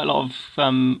got quite a lot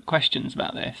of questions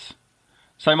about this.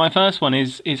 So my first one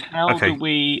is how do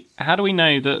we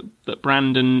know that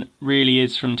Brandon really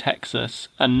is from Texas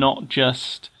and not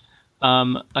just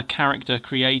a character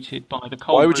created by the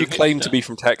cold brew? Why would you claim hipster? to be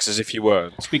from Texas if you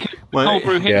weren't? Because the cold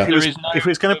brew hipster is known if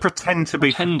it's going to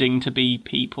pretending to be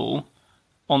people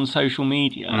on social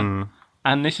media,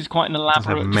 and this is quite an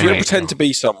elaborate. If you don't pretend to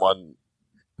be someone.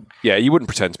 Yeah, you wouldn't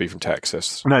pretend to be from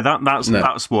Texas. No,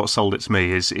 that's what sold it to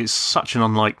me. Is it's such an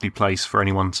unlikely place for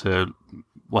anyone to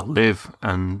live.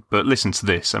 But listen to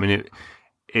this. I mean,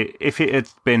 if it had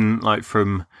been like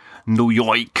from New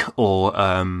York or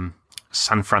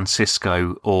San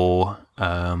Francisco or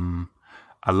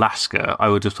Alaska, I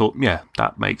would have thought, yeah,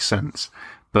 that makes sense.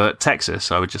 But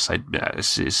Texas, I would just say, yeah,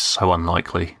 it's so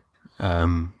unlikely.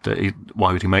 Why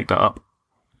would he make that up?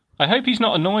 I hope he's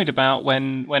not annoyed about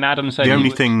when Adam said the only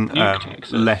thing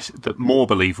more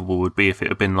believable would be if it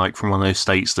had been like from one of those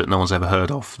states that no one's ever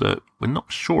heard of, that we're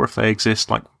not sure if they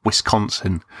exist, like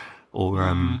Wisconsin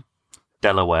or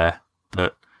Delaware.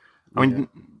 But I mean,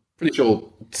 pretty sure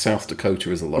South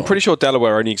Dakota is a lie. I'm pretty sure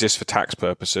Delaware only exists for tax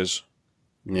purposes.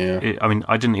 Yeah, I mean,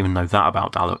 I didn't even know that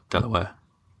about Delaware.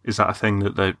 Is that a thing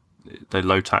that they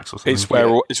low tax or something?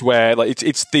 It's where like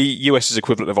it's the US's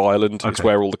equivalent of Ireland. Okay. It's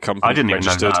where all the companies I didn't even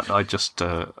registered. know that. I just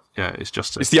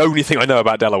it's the only thing I know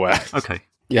about Delaware. Okay.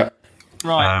 Yeah.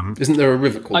 Right. Isn't there a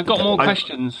river called? I've got more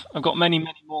questions. I've got many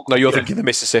more questions. No, you're thinking the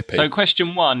Mississippi. So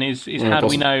question one is how do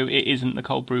we know it isn't the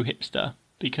cold brew hipster?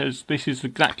 Because this is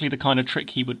exactly the kind of trick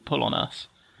he would pull on us.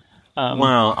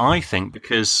 Well, I think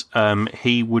because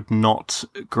he would not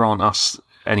grant us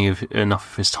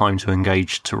enough of his time to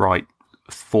engage to write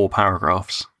 4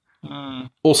 paragraphs.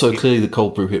 Also, clearly the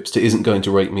cold brew hipster isn't going to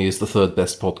rate me as the 3rd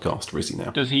best podcaster, is he now?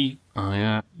 Does he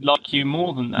like you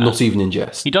more than that? Not even in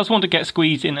jest. He does want to get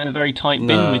squeezed in a very tight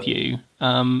bin with you,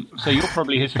 so you're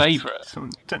probably his favourite.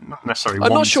 Not necessarily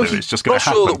I'm want not sure to, it's just going to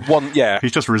happen.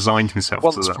 He's just resigned himself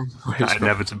to that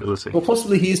inevitability. Well,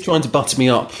 possibly he is trying to butter me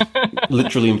up,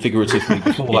 literally and figuratively,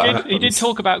 before that happens. He did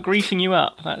talk about greasing you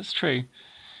up, that's true.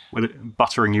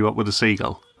 Buttering you up with a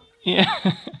seagull? Yeah.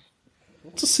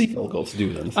 What's a seagull got to do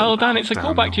with anything? Oh, Dan, it's a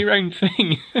callback to your own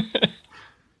thing.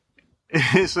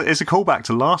 It's a callback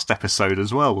to last episode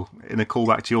as well, in a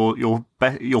callback to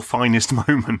your finest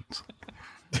moment.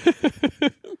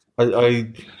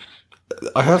 I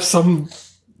have some...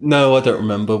 No, I don't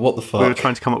remember. What the fuck? We were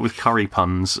trying to come up with curry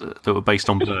puns that were based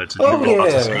on birds.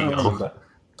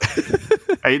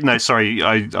 No, sorry,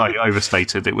 I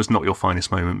overstated. It was not your finest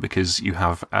moment because you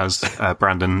have, as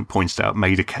Brandon pointed out,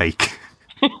 made a cake.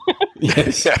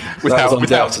 Yes, without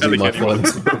undoubtedly my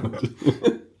finest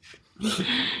moment.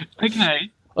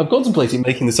 Okay. I'm contemplating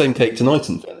making the same cake tonight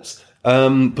in fairness,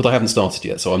 but I haven't started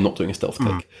yet, so I'm not doing a stealth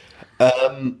cake.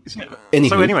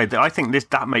 So anyway, I think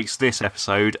that makes this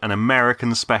episode an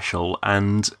American special,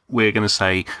 and we're going to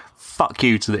say fuck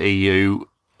you to the EU.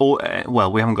 Or,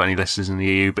 well, we haven't got any listeners in the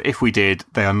EU, but if we did,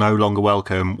 they are no longer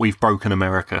welcome. We've broken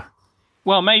America.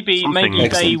 Well, maybe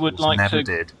they would like to.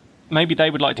 Did. Maybe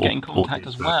they would like to get in contact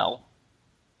as well.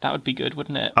 That would be good,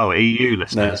 wouldn't it? Oh, EU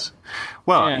listeners. No.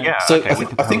 Well, yeah. So okay,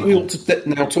 I think we ought to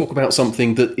now talk about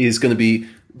something that is going to be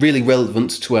really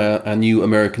relevant to our new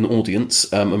American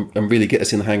audience and really get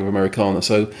us in the hang of Americana.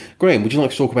 So, Graham, would you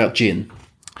like to talk about gin?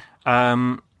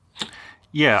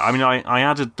 Yeah, I mean, I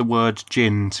added the word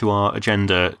gin to our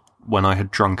agenda when I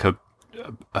had drunk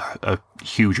a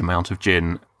huge amount of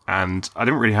gin, and I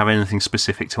didn't really have anything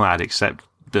specific to add except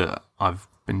that I've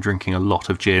been drinking a lot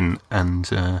of gin, and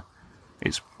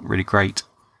it's really great.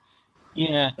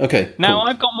 Yeah. Okay. Now, cool.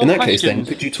 I've got more questions. In that questions. case, then,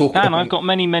 could you talk Dan, about... I've got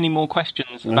many, many more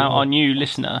questions about our new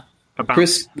listener.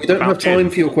 Chris, we don't have time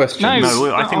for your questions.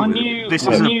 No, I think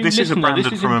this is a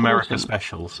Branded from America important.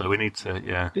 Special, so we need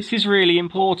to, This is really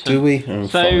important. Do we?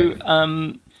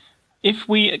 If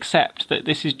we accept that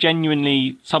this is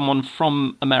genuinely someone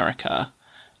from America,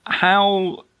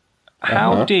 how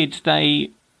did they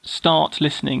start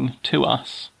listening to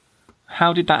us?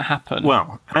 How did that happen?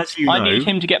 Well, as you know, I need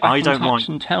him to get back in touch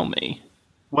and tell me.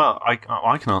 Well, I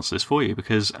can answer this for you,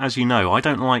 because, as you know, I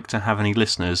don't like to have any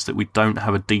listeners that we don't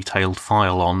have a detailed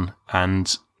file on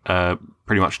and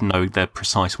pretty much know their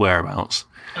precise whereabouts.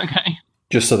 Okay.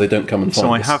 Just so they don't come and find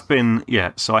us.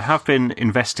 I have been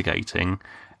investigating,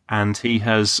 and he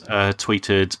has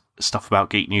tweeted stuff about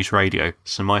Geek News Radio.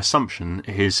 So my assumption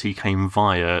is he came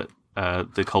via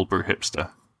the Cold Brew Hipster.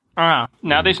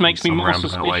 Now this makes me more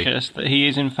suspicious that he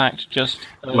is in fact just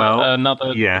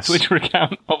another Twitter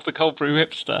account of the Cold Brew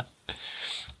Hipster.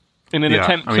 In an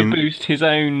attempt to boost his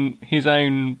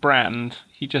own brand,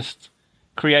 he just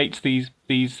creates these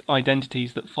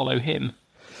identities that follow him.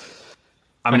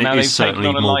 I mean, it is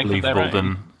certainly more believable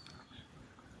than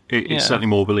it's certainly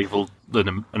more believable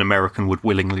than an American would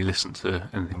willingly listen to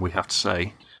anything we have to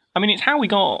say. I mean, it's how we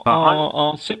got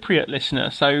our Cypriot listener,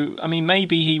 so, I mean,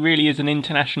 maybe he really is an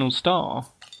international star.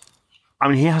 I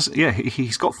mean,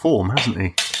 he's got form, hasn't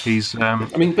he? He's. I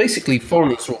mean, basically,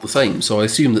 foreigners are all the same, so I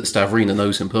assume that Stavrina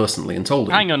knows him personally and told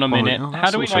him. Hang on a minute. How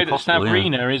do we know that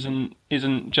Stavrina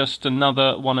isn't just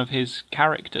another one of his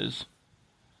characters?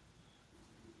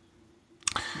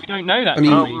 We don't know that. I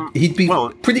mean, he'd be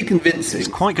pretty convincing. He's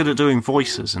quite good at doing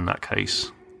voices in that case.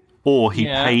 Or he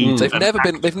paid. They've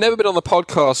never been on the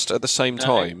podcast at the same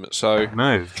time. So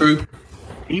no, true.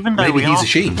 Even though maybe he's a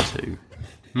she.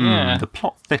 The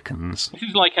plot thickens. This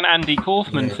is like an Andy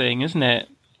Kaufman thing, isn't it?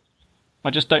 I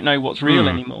just don't know what's real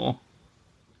anymore.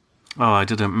 Oh, I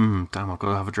didn't. Damn, I've got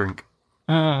to have a drink.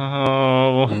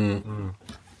 Oh.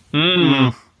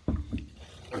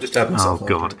 I'm just having myself. Oh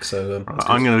God! Drink, so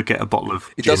I'm going to get a bottle of.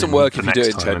 It doesn't work if you do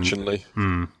it intentionally.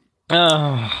 I'm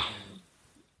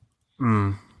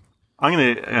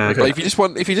going to. If you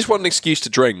just want an excuse to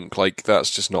drink, like that's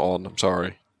just not on. I'm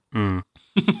sorry.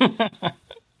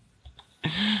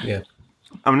 Yeah.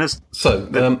 I mean,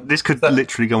 this could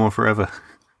literally go on forever.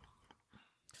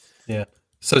 Yeah.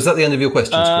 So is that the end of your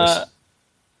questions, Chris?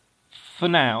 For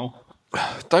now.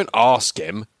 Don't ask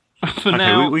him. For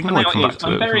now, we can come back to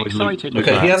it. I'm very excited.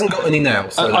 Okay, he hasn't got any now,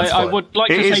 so that's fine. I would like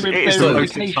to say it's the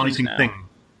most exciting thing.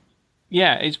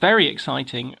 Yeah, it's very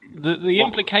exciting. The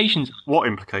implications. What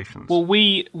implications? Well,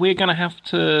 we're going to have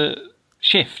to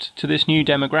shift to this new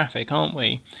demographic, aren't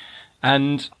we?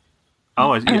 And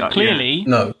clearly,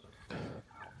 no,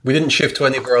 we didn't shift to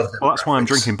any of our other. Well, that's why I'm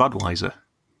drinking Budweiser.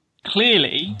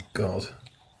 Clearly, God,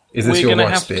 is this we're going to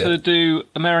have to do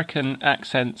American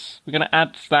accents. We're going to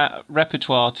add that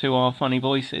repertoire to our funny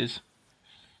voices.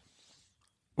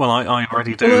 Well, I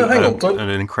already do an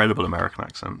incredible American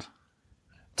accent.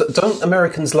 Don't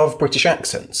Americans love British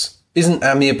accents? Isn't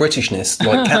our mere Britishness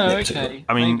like catnip to them?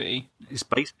 I mean, maybe. It's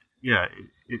based. Yeah,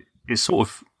 it's sort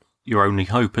of your only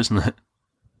hope, isn't it?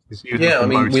 I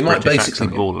mean, we might basically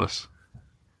of all of us.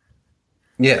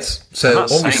 Yes, so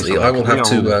obviously I will have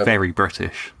to. Very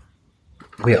British.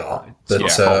 We are, but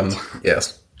yes.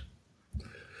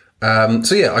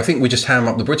 So yeah, I think we just ham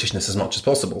up the Britishness as much as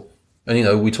possible,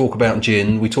 and we talk about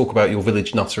gin, we talk about your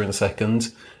village nutter in a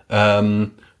second.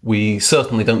 We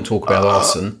certainly don't talk about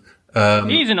arson.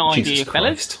 Here's an idea,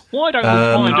 fellas. Why don't we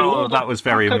find all that was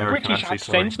very American, British actually,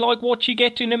 accents like what you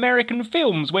get in American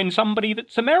films when somebody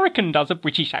that's American does a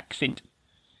British accent?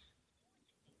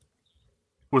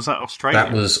 Was that Australian?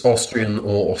 That was Austrian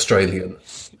or Australian.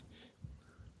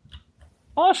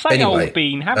 I say, Old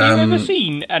Bean, have you ever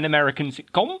seen an American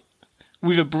sitcom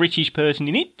with a British person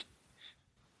in it?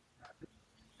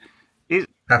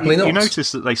 Happily not. You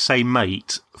notice that they say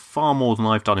mate far more than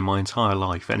I've done in my entire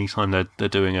life. Anytime they're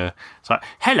doing it's like,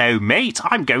 hello, mate,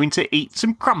 I'm going to eat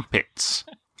some crumpets.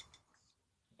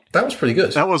 That was pretty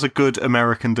good. That was a good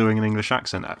American doing an English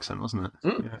accent, wasn't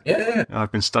it? Yeah.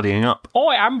 I've been studying up.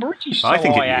 I am British, so I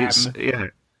think it's. Yeah.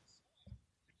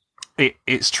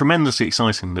 it's tremendously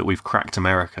exciting that we've cracked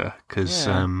America, because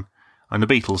and the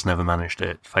Beatles never managed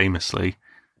it, famously.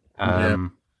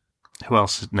 Who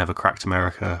else has never cracked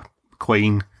America?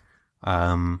 Queen.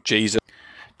 Jesus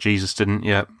didn't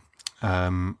yet.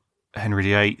 Henry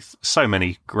VIII. So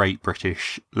many great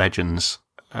British legends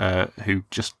who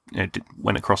just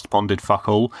went across the pond, did fuck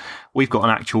all. We've got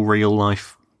an actual real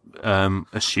life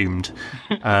assumed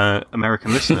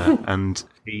American listener, and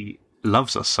he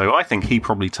loves us. So I think he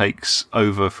probably takes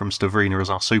over from Stavrina as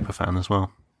our super fan as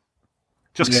well.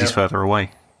 Just because he's further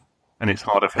away. And it's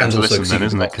harder for him to listen then,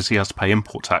 isn't it? Because he has to pay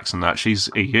import tax and that. She's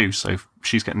EU, so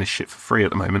she's getting this shit for free at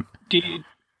the moment.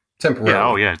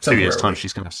 Temporarily. Yeah, 2 years' time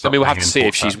she's going to have to start. We'll have to see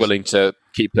if she's willing to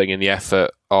keep putting in the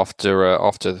effort after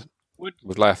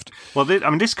we've left. Well,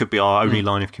 this could be our only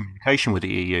line of communication with the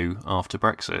EU after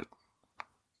Brexit.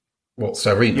 What,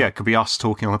 Sabrina? Yeah, it could be us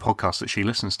talking on a podcast that she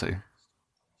listens to.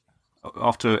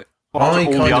 After all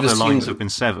the other lines have been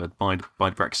severed by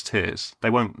Brexiteers, they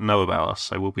won't know about us,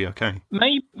 so we'll be okay.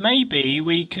 Maybe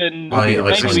we can run a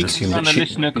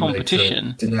listener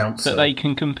competition that they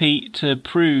can compete to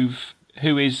prove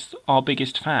who is our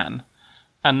biggest fan,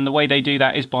 and the way they do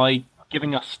that is by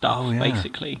giving us stuff,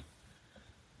 basically.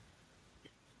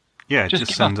 Yeah,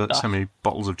 just send me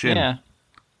bottles of gin. Yeah.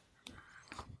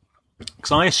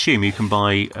 Because I assume you can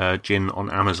buy gin on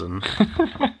Amazon.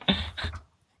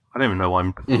 I don't even know why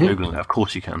I'm Googling that. Of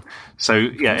course you can. So,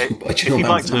 yeah, if you'd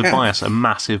like to buy us a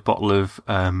massive bottle of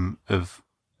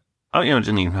it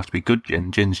doesn't even have to be good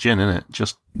gin. Gin's gin, innit?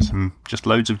 Just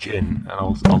loads of gin, and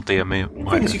I'll DM you. The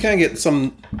thing is, you can get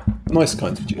some nice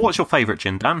kinds of gin. What's your favourite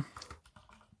gin, Dan?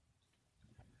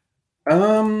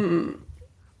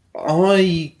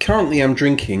 I currently am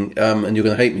drinking, and you're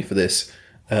going to hate me for this,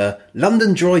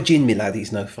 London Dry Gin, me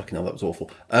laddies. No, fucking hell, that was awful.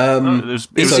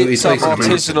 It's some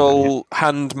artisanal,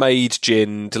 handmade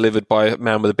gin delivered by a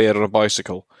man with a beard on a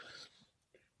bicycle?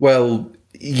 Well,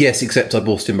 yes, except I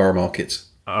bought it in Borough Market.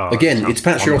 Again, it's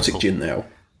patriotic gin now.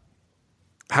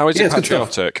 How is it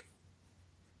patriotic?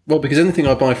 Well, because anything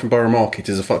I buy from Borough Market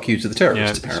is a fuck you to the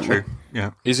terrorists, apparently. True.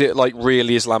 Yeah. Is it like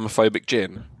really Islamophobic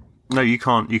gin? No, you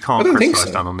can't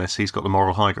criticise Dan on this. He's got the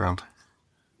moral high ground.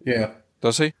 Yeah.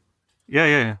 Does he?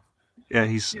 Yeah,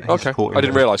 he's okay. I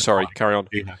didn't realise. Sorry, carry on.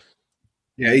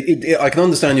 Yeah, I can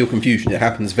understand your confusion. It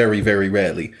happens very, very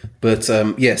rarely. But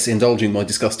yes, indulging my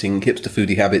disgusting hipster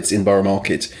foodie habits in Borough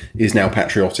Market is now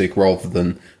patriotic rather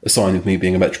than a sign of me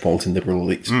being a metropolitan liberal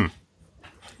elite. And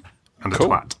a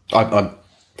twat.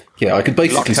 I could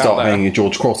basically start hanging a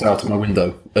George Cross out of my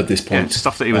window at this point. Yeah,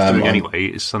 stuff that he was doing anyway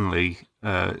is suddenly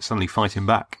fighting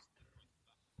back.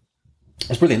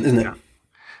 That's brilliant, isn't it? Yeah.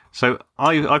 So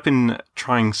I've been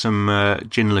trying some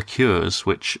gin liqueurs,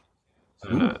 which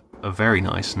are very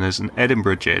nice. And there's an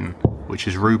Edinburgh gin, which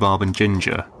is rhubarb and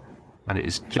ginger, and it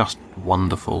is just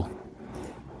wonderful.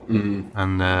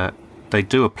 And they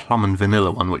do a plum and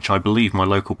vanilla one, which I believe my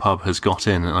local pub has got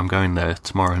in, and I'm going there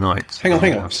tomorrow night. Hang on.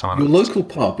 Your local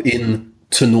pub in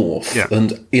to North,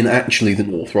 and in actually the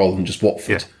North rather than just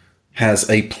Watford, has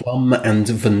a plum and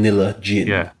vanilla gin.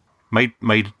 Yeah,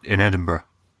 made in Edinburgh.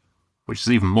 Which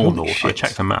is even more north. Shit. I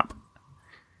checked the map.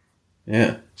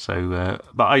 Yeah. So,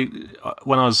 but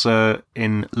when I was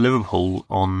in Liverpool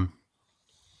I'm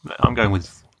going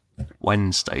with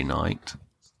Wednesday night,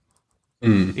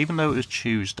 even though it was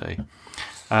Tuesday.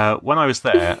 When I was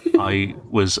there, I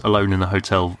was alone in a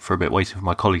hotel for a bit, waiting for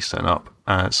my colleagues to turn up.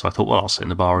 So I thought, well, I'll sit in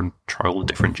the bar and try all the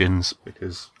different gins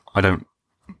because I don't.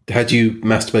 Had you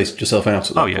masturbated yourself out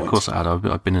at that point? Of course I had.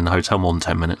 I've been in the hotel more than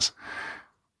 10 minutes.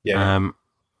 Yeah.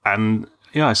 And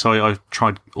so I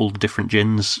tried all the different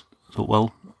gins. I thought,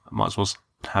 well, I might as well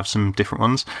have some different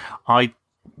ones. I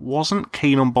wasn't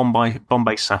keen on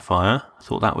Bombay Sapphire. I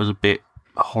thought that was a bit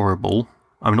horrible.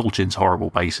 I mean, all gin's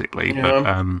horrible, basically,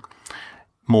 but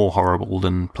more horrible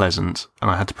than pleasant.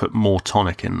 And I had to put more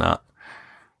tonic in that.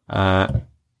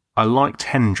 I liked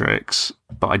Hendrick's,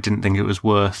 but I didn't think it was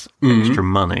worth extra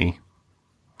money.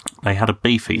 They had a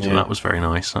Beefeater, that was very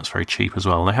nice. That's very cheap as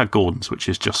well. They had Gordon's, which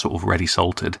is just sort of ready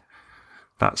salted.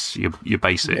 That's your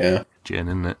basic gin,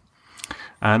 isn't it?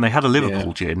 And they had a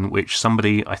Liverpool gin, which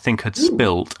somebody, I think, had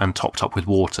spilt and topped up with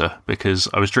water, because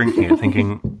I was drinking it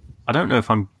thinking, I don't know if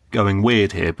I'm going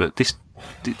weird here, but this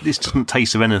doesn't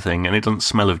taste of anything, and it doesn't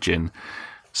smell of gin.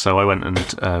 So I went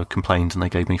and complained, and they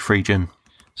gave me free gin.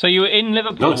 So you were in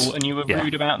Liverpool, and you were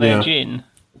rude about their gin?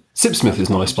 Sipsmith is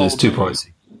nice, but it's too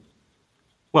pricey.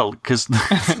 Well, because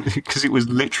it was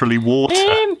literally water.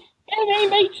 Hey,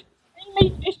 mate,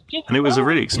 this gin. And it was a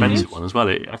really expensive one as well.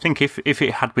 I think if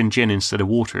it had been gin instead of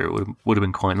water, it would have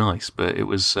been quite nice. But it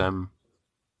was, you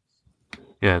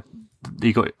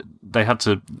got they had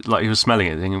to, like, he was smelling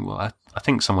it, thinking, well, I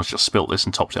think someone's just spilt this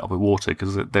and topped it up with water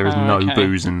because there is no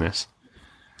booze in this.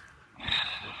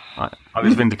 I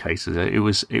was vindicated. It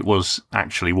was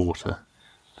actually water.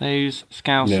 Those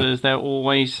Scousers, they're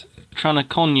always trying to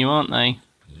con you, aren't they?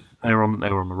 They were on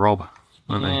the rob,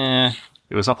 weren't they? Yeah.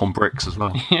 It was up on bricks as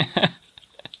well.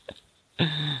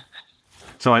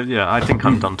 So I think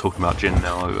I'm done talking about gin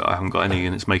now. I haven't got any,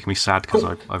 and it's making me sad because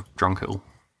I've drunk it all.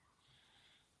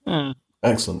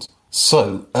 Excellent.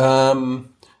 So,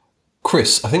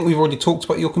 Chris, I think we've already talked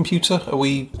about your computer. Are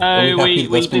we happy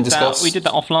that's been discussed? We did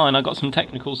that offline. I got some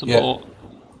technical support. Yeah.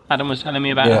 Adam was telling me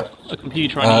about a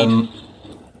computer I need.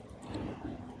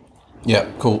 Yeah,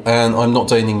 cool. And I'm not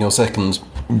deigning your second,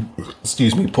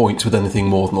 point with anything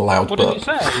more than allowed. What did it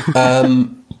say?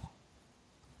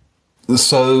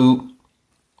 So,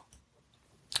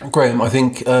 Graham, I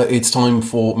think it's time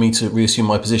for me to reassume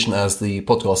my position as the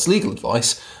podcast's legal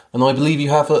advice, and I believe you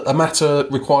have a matter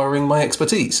requiring my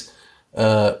expertise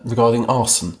regarding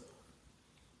arson.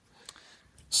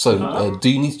 So, do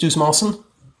you need to do some arson?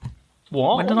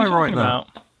 What? When did I write that?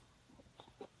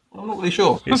 I'm not really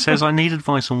sure. It says I need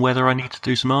advice on whether I need to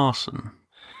do some arson.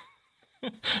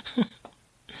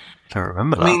 Don't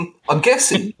remember that. I mean, I'm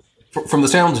guessing, from the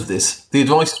sounds of this, the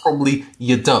advice is probably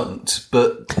you don't,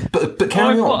 but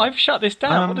carry on. I've shut this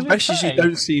down. What does it say? Actually, you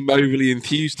don't seem overly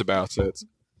enthused about it.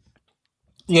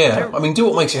 Yeah, I mean, do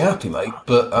what makes you happy, mate,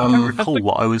 but... I don't recall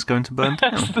what I was going to burn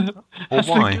down. Or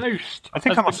why. I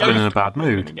think I must have been in a bad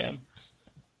mood.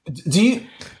 Do you...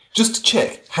 Just to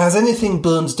check, has anything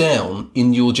burned down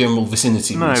in your general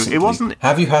vicinity recently? It wasn't...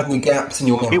 Have you had any gaps in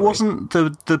your memory? It wasn't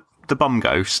the bum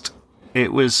ghost.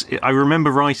 It was... I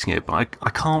remember writing it, but I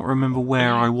can't remember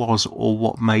where I was or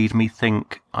what made me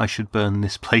think I should burn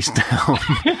this place down.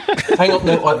 Hang on,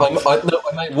 no,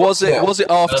 Was it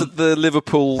after the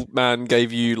Liverpool man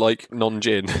gave you, like,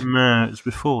 non-gin? No, it was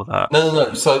before that.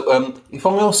 No. So, if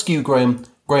I ask you, Graham,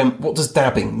 what does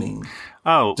dabbing mean?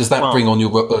 Oh, does that bring on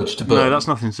your urge to burn? No, that's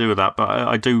nothing to do with that, but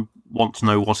I do want to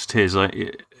know what it is.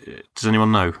 Does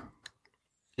anyone know?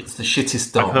 It's the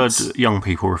shittest dance. I've heard young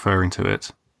people referring to it.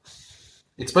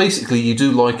 It's basically you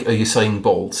do like a Usain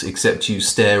Bolt, except you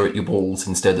stare at your balls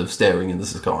instead of staring in the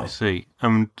sky. I see.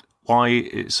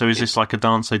 Why? So is this like a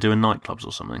dance they do in nightclubs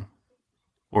or something?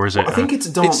 Or is it? I think it's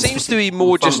a dance. It seems to be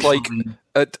more just like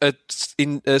a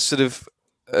sort of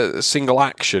single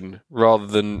action rather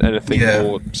than anything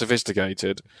more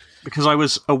sophisticated. Because I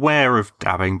was aware of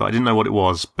dabbing, but I didn't know what it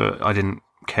was, but I didn't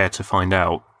care to find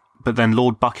out. But then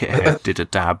Lord Buckethead did a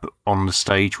dab on the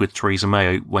stage with Theresa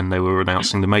May when they were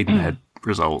announcing the Maidenhead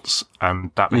results,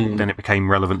 and then it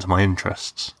became relevant to my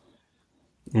interests.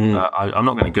 I'm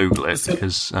not going to Google it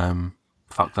because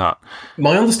fuck that.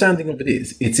 My understanding of it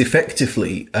is it's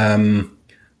effectively,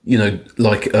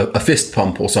 like a fist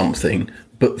pump or something,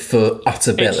 but for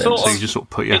utter bellends. So you just sort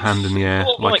of put your hand in the air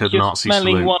like a Nazi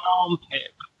salute. One armpit.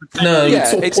 No,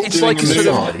 it's like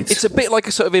it's a bit like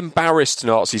a sort of embarrassed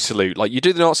Nazi salute. Like you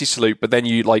do the Nazi salute, but then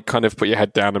you like kind of put your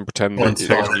head down and pretend that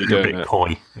you're doing a bit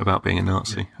coy about being a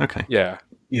Nazi. Okay. Yeah.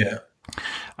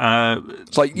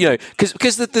 It's like,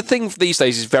 because the thing these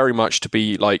days is very much to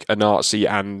be like a Nazi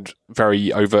and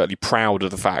very overtly proud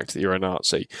of the fact that you're a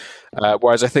Nazi.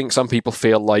 Whereas I think some people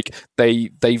feel like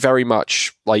they very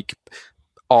much like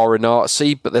are a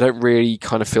Nazi, but they don't really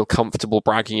kind of feel comfortable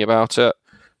bragging about it.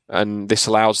 And this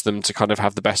allows them to kind of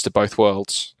have the best of both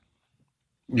worlds.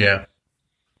 Yeah.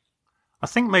 I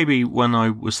think maybe when I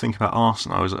was thinking about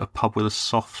arson, I was at a pub with a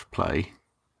soft play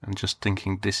and just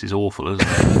thinking, this is awful, isn't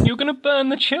it? You're going to burn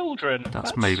the children.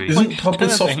 That's maybe... Isn't pub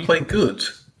with soft play good?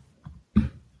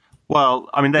 Well,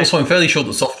 I mean... Also, I'm fairly sure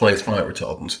that soft play is fire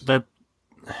retardant.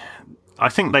 I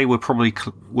think they would probably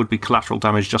would be collateral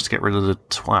damage just to get rid of the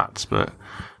twats, but...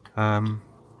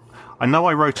 I know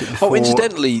I wrote it before... Oh,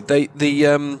 incidentally,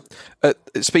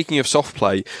 speaking of soft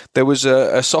play, there was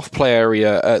a soft play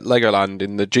area at Legoland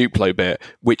in the Duplo bit,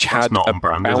 which had a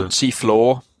bouncy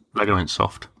floor. Lego ain't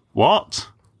soft. What?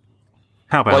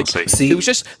 How bouncy? It was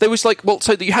just, there was like, well,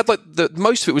 so you had like,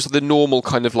 most of it was the normal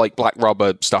kind of like black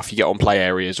rubber stuff you get on play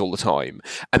areas all the time.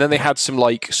 And then they had some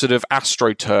like sort of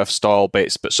AstroTurf style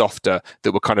bits, but softer,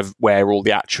 that were kind of where all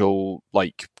the actual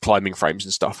like climbing frames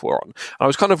and stuff were on. And I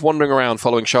was kind of wandering around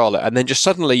following Charlotte, and then just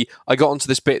suddenly I got onto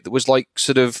this bit that was like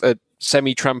sort of a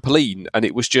semi-trampoline, and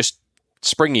it was just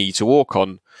springy to walk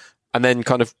on, and then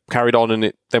kind of carried on, and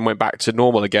it then went back to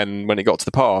normal again when it got to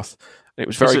the path. And it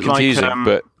was very confusing,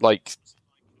 but like...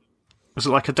 Was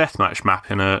it like a deathmatch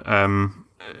map in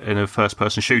a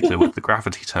first-person shooter with the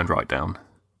gravity turned right down?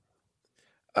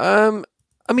 I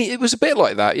mean, it was a bit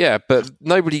like that, yeah, but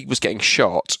nobody was getting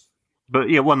shot. But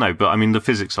yeah, well, no, but I mean, the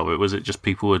physics of it, was it just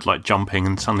people would like jumping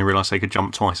and suddenly realise they could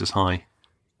jump twice as high?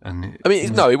 And I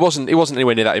mean, no, it wasn't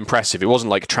anywhere near that impressive. It wasn't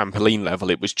like trampoline level.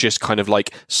 It was just kind of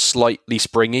like slightly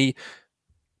springy.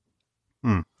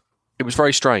 It was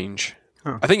very strange.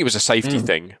 Oh. I think it was a safety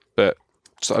thing, but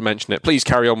so I mentioned it. Please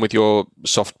carry on with your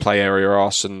soft play area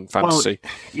arse and fantasy.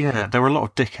 Well, yeah, there were a lot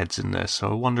of dickheads in there, so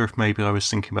I wonder if maybe I was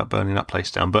thinking about burning that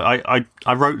place down. But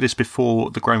I wrote this before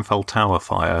the Grenfell Tower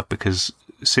fire, because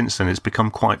since then it's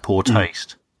become quite poor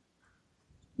taste.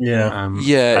 Yeah.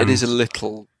 It is a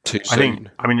little too soon.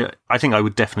 I think I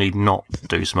would definitely not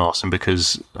do some arson,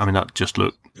 because that just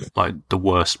looked like the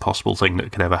worst possible thing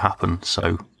that could ever happen.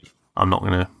 So I'm not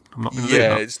gonna do that.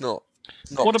 Yeah, it's not.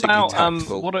 What about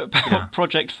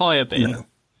Project Firebin? No.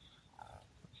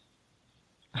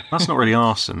 That's not really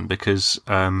arson, because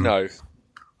no.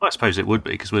 I suppose it would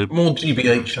be, because we're more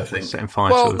GBH. I think setting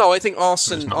fire. Well, no, I think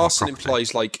arson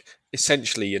implies like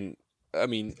essentially, and I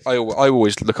mean, I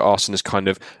always look at arson as kind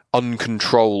of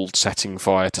uncontrolled setting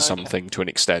fire to something to an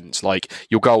extent. Like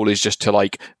your goal is just to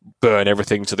like burn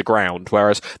everything to the ground,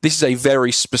 whereas this is a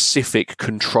very specific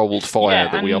controlled fire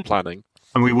that we are planning.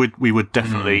 And we would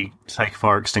definitely take a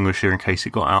fire extinguisher in case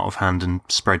it got out of hand and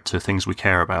spread to things we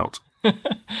care about.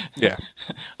 Yeah.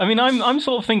 I mean, I'm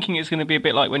sort of thinking it's going to be a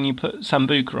bit like when you put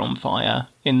Sambuca on fire,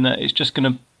 in that it's just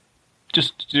going to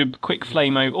just do a quick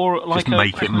flame over, or like just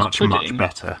make it much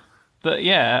better. But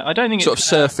yeah, I don't think it's sort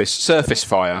of surface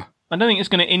fire. I don't think it's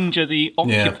going to injure the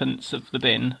occupants of the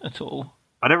bin at all.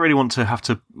 I don't really want to have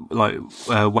to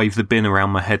wave the bin around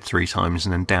my head 3 times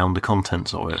and then down the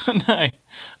contents of it. No,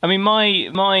 I mean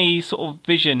my sort of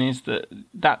vision is that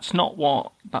that's not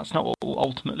what will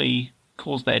ultimately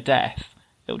cause their death.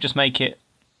 It'll just make it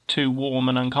too warm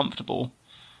and uncomfortable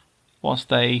whilst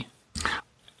they.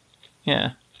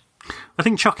 Yeah. I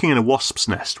think chucking in a wasp's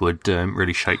nest would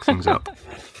really shake things up.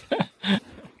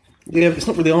 Yeah, but it's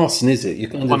not really arson, is it?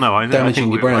 You're kind of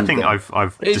damaging your brand. I think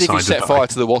I've decided. If you set fire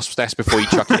to the wasp's nest before you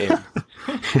chuck it in.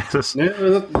 That's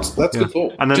good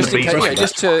thought. And then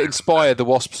just to inspire the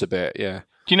wasps a bit, yeah.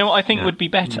 Do you know what I think would be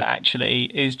better, actually,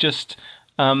 is just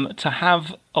to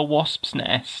have a wasp's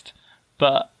nest,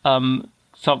 but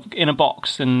in a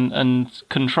box and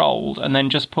controlled, and then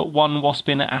just put one wasp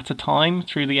in at a time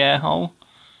through the air hole.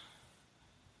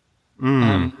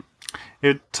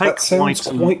 It would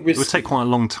take quite a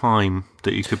long time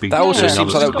that you could be. That also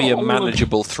seems like that would be a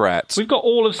manageable threat. We've got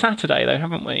all of Saturday, though,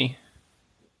 haven't we?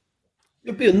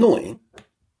 It'd be annoying.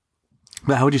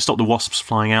 But how would you stop the wasps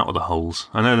flying out of the holes?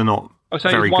 I know they're not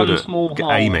very good at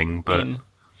aiming, but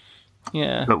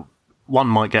but one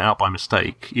might get out by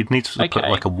mistake. You'd need to put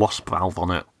like a wasp valve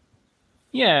on it.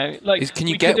 Yeah, like can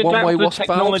you get one-way wasp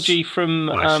technology valves? from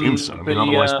I assume so. I mean,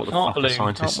 otherwise, what the fart fuck are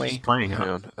scientists playing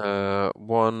at?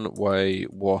 One-way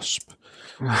wasp.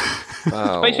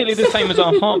 It's basically the same as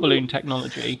our fart balloon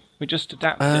technology. We just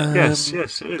adapted it. Yes, it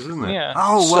is, isn't it? Yeah.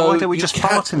 Oh, well, why don't we just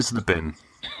fart into the bin?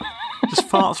 Just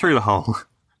fart through the hole.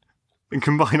 And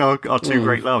combine our two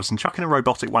great loves and chuck in a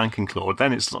robotic wanking claw.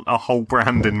 Then it's a whole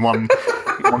brand in one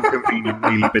convenient,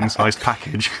 really bin-sized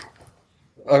package.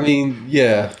 I mean,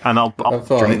 yeah. And I'll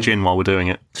drink gin while we're doing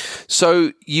it.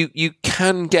 So you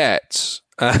can get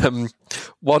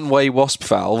one-way wasp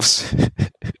valves,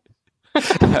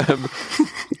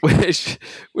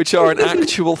 which are an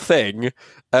actual thing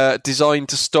designed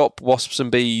to stop wasps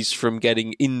and bees from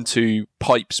getting into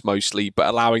pipes mostly, but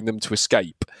allowing them to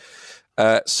escape.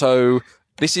 So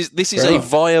this is a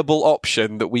viable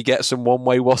option that we get some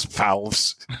one-way wasp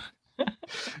valves.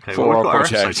 Okay, well, we've got our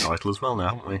episode title as well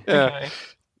now, haven't we? Yeah.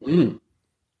 Okay.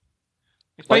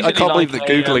 I can't believe that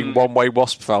Googling one-way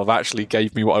wasp valve actually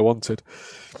gave me what I wanted.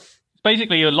 It's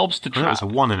basically a lobster trap. It was a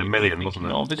 1 in a million, wasn't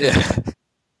it?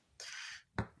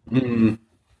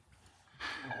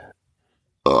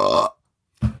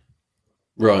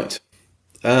 Right.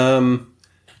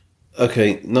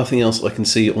 Okay, nothing else I can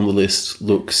see on the list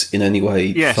looks in any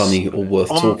way funny or worth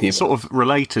talking about. Sort of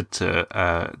related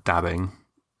to dabbing.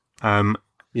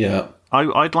 Yeah.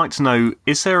 I'd like to know,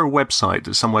 is there a website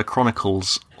that somewhere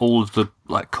chronicles all of the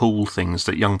cool things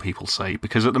that young people say?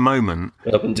 Because at the moment...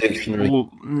 Urban Dictionary.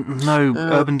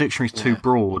 Urban Dictionary's too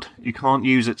broad. You can't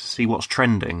use it to see what's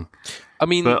trending. I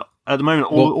mean... But at the moment,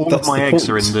 all of my eggs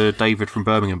are in the David from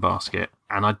Birmingham basket,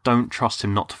 and I don't trust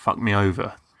him not to fuck me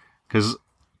over. Because,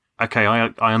 okay,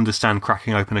 I understand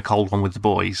cracking open a cold one with the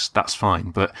boys, that's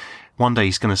fine, but one day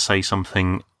he's going to say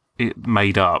something...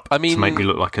 made up to make me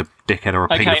look like a dickhead or a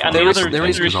pig. And there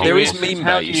is meme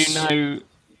how base. How do you know?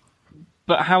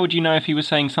 But how would you know if he was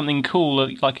saying something cool,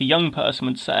 like a young person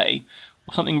would say,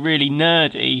 or something really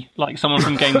nerdy, like someone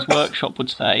from Games Workshop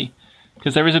would say?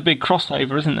 Because there is a big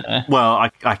crossover, isn't there? Well,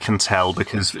 I can tell,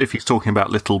 because if he's talking about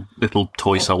little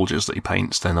toy soldiers that he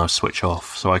paints, then I switch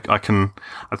off. So I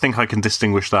think I can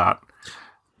distinguish that.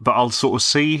 But I'll sort of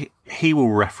see he will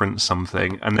reference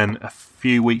something, and then a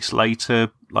few weeks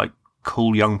later, like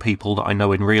cool young people that I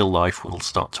know in real life will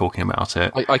start talking about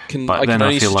it. I can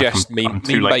only suggest meme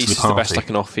base is the best I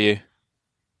can offer you.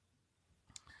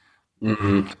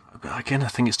 Mm-hmm. Again, I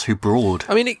think it's too broad.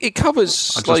 I mean, it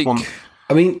covers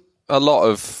a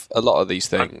lot of these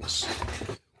things.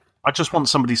 I just want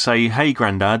somebody to say, "Hey,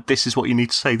 Grandad, this is what you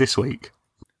need to say this week."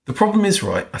 The problem is,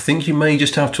 right, I think you may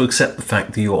just have to accept the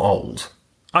fact that you're old.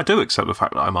 I do accept the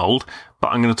fact that I'm old, but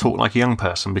I'm going to talk like a young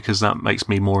person because that makes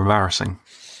me more embarrassing.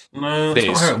 No, that's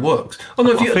not how it works. Oh,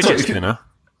 no, if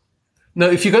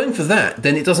you're going for that,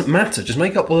 then it doesn't matter. Just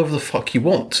make up whatever the fuck you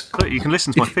want. Look, you can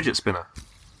listen to my fidget spinner.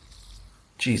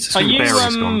 Jesus. Are you,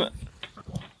 gone.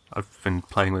 I've been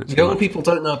playing with it. Young people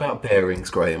don't know about bearings,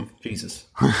 Graham. Jesus.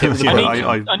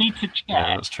 I need to check.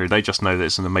 Yeah, that's true. They just know that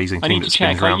it's an amazing thing that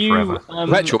spins around forever.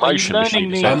 Retro motion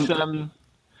machine.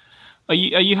 Are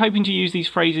you hoping to use these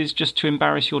phrases just to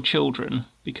embarrass your children?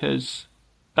 Because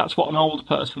that's what an old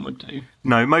person would do.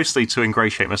 No, mostly to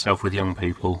ingratiate myself with young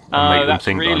people and make them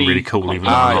think that I'm really cool, even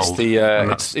though I'm old.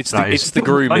 It's the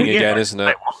grooming again, isn't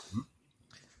it?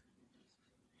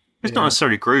 It's not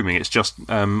necessarily grooming. It's just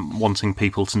wanting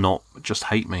people to not just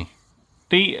hate me.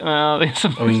 It's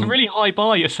a really high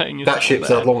bar you're saying. That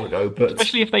ship's out long ago, but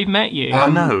especially if they've met you. I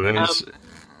know.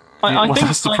 I think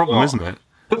that's the problem, isn't it?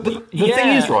 But the thing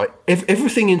is, right,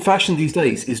 everything in fashion these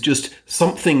days is just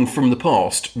something from the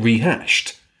past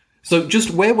rehashed. So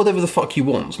just wear whatever the fuck you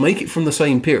want, make it from the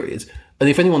same period, and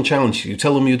if anyone challenges you,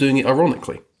 tell them you're doing it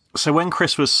ironically. So when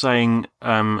Chris was saying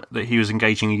that he was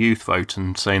engaging a youth vote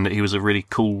and saying that he was a really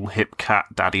cool hip cat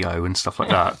daddy-o and stuff like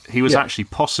that, he was actually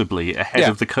possibly ahead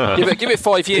of the curve. Give it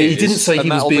 5 years. He didn't say he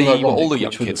was being ironic, what all the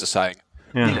young kids are saying.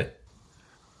 Yeah.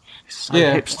 So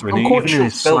hipster, and even in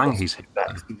his slang, he's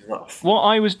hipster. What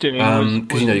I was doing was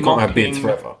because you can't have beards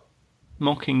forever.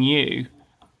 Mocking you,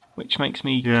 which makes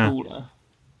me cooler.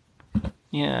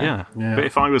 Yeah. But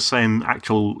if I was saying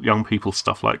actual young people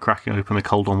stuff like cracking open a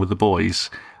cold one with the boys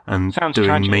and doing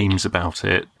tragic memes about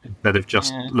it instead of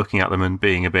just looking at them and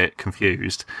being a bit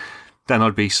confused, then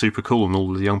I'd be super cool, and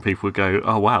all the young people would go,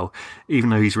 "Oh wow, even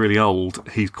though he's really old,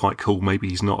 he's quite cool. Maybe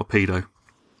he's not a pedo."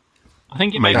 I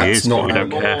think it maybe makes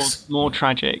it more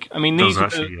tragic. I mean, these are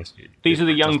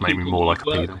the young people you work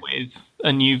with,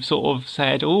 and you've sort of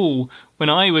said, "Oh, when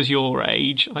I was your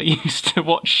age, I used to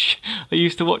watch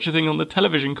a thing on the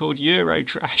television called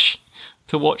Eurotrash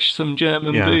to watch some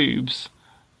German boobs,"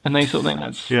 and they sort of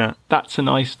think that's a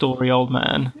nice story, old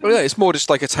man. Well, it's more just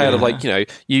like a tale of like you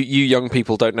young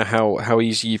people don't know how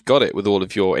easy you've got it with all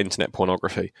of your internet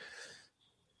pornography.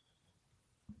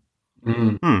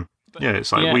 Yeah,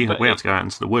 it's like we had to go out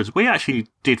into the woods. We actually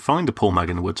did find a porn mag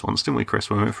in the woods once, didn't we, Chris?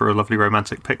 When we went for a lovely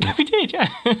romantic picnic. We did, yeah.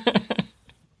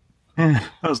 Yeah,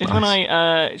 that was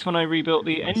nice. It's when I rebuilt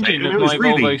the engine of my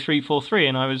Volvo 343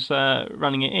 and I was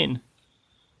running it in.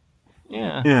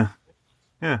 Yeah.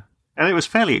 And it was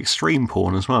fairly extreme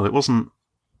porn as well. It wasn't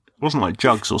like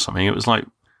jugs or something. It was like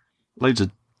loads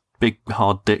of big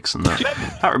hard dicks and that.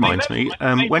 That reminds me,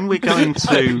 when we're going to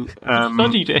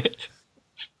studied it.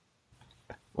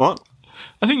 What?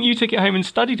 I think you took it home and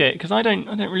studied it because I don't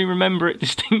really remember it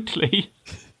distinctly.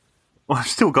 Well, I've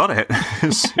still got it.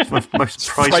 It's my most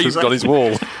prized possession on his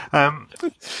wall.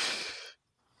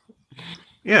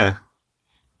 Yeah,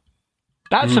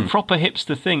 that's a proper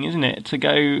hipster thing, isn't it? To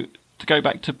go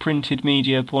back to printed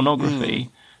media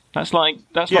pornography. That's like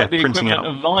the equivalent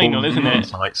of vinyl, isn't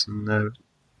it?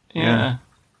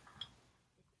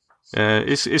 And,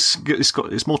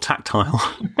 it's more tactile.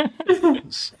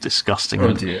 It's disgusting.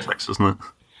 Isn't it?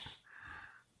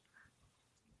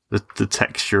 The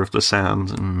texture of the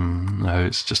sound. No,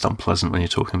 it's just unpleasant when you're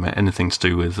talking about anything to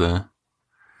do with.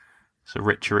 It's a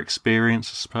richer experience,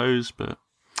 I suppose. But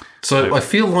I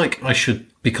feel like I should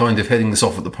be kind of heading this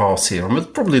off at the pass here. I'm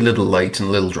probably a little late and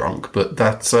a little drunk, but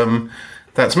that's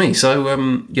me.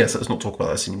 So yes, let's not talk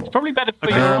about this anymore. It's probably better for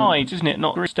your eyes, isn't it?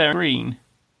 Not green.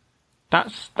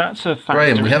 That's a factor.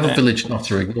 Graham, we have a village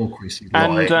nutter. Ignore Chrissy.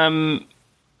 And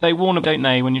they warn about don't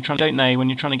they when you're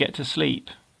trying to get to sleep.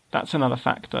 That's another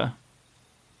factor.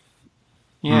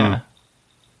 Yeah.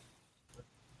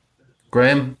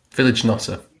 Graham, village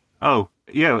nutter. Oh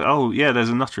yeah. There's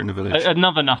a nutter in the village.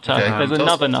 Another nutter. Okay. There's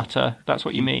another nutter. That's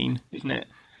what you mean, isn't it?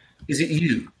 Is it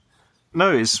you?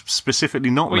 No, it's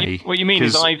specifically not me. What you mean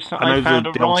is I've found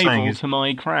a rival to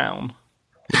my crown.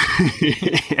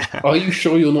 Are you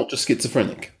sure you're not just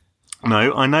schizophrenic?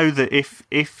 No, I know that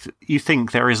if you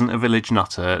think there isn't a village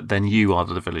nutter, then you are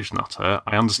the village nutter.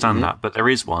 I understand that, but there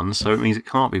is one, so it means it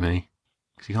can't be me.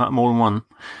 Because you can't have more than one.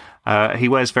 He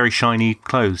wears very shiny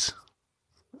clothes,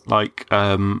 like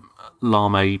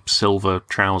lame silver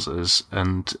trousers,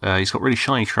 and he's got really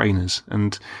shiny trainers,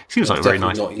 and he seems like a very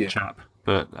nice chap.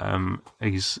 But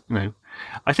he's,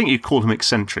 I think you'd call him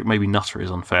eccentric. Maybe nutter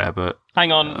is unfair, but...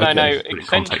 Hang on, no,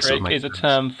 eccentric is a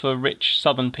term for rich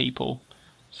southern people.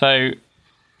 So,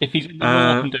 if he's in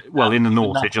the north... well, in the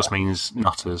north, it just means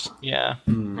nutters. Yeah.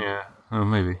 Yeah, well,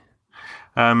 maybe.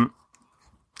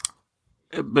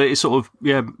 But it sort of,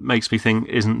 makes me think,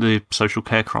 isn't the social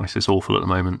care crisis awful at the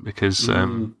moment? Because,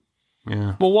 Well,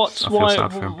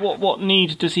 what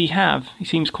need does he have? He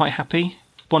seems quite happy,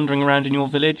 wandering around in your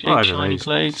village in shiny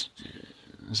clothes.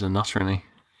 There's a nutter in he.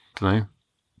 Don't know.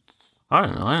 I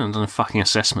don't know. I haven't done a fucking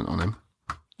assessment on him.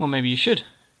 Well, maybe you should.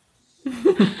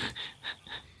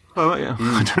 Well, yeah.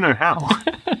 I don't know how.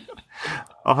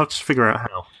 I'll have to figure out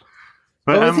how.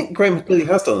 But, I think Graham clearly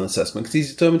has done an assessment because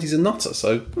he's determined he's a nutter,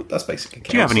 so that's basically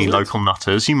counts. Do you have any local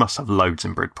nutters? You must have loads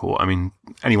in Bridport. I mean,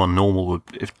 anyone normal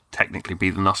would technically be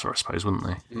the nutter, I suppose, wouldn't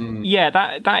they? Yeah,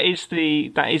 that is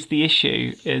the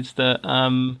issue. Is that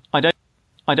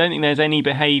I don't think there's any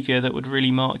behaviour that would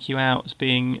really mark you out as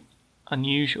being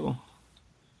unusual.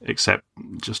 Except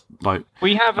just like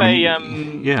we have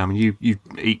you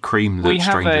eat cream that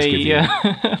strangers give you.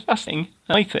 That's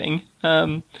my thing.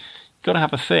 Got to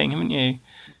have a thing, haven't you?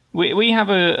 We have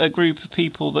a group of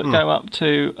people that go up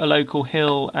to a local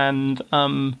hill and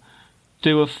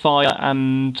do a fire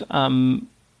and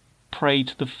pray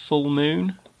to the full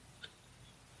moon.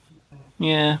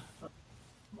 Yeah.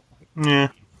 Yeah.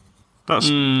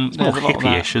 That's more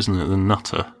hippie-ish, isn't it, than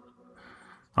nutter?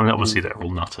 I mean, obviously they're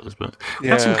all nutters, but we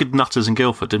had some good nutters in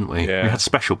Guildford, didn't we? Yeah. We had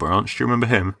Special Branch. Do you remember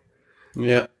him?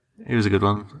 Yeah. He was a good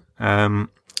one.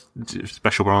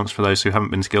 Special Branch, for those who haven't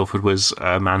been to Guildford, was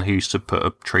a man who used to put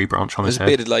a tree branch on his head.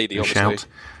 There's a bearded lady, obviously. Shout.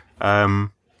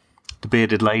 The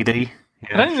bearded lady.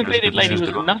 Yeah, I don't think the bearded lady was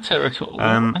a nutter at all.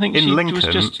 I think she was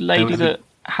just a lady that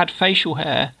had facial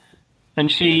hair.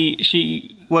 And she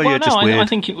I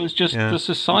think it was just the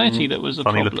society that was a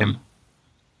problem. Looking.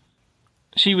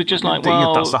 She was just like,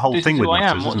 well, that's the whole this thing is with who I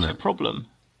am. nutters, What's isn't the it? problem?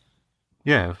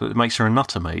 Yeah, but it makes her a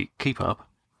nutter, mate. Keep up.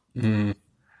 You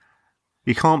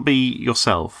can't be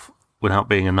yourself without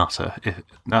being a nutter.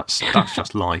 That's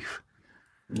just life.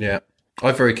 Yeah.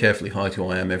 I very carefully hide who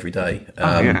I am every day.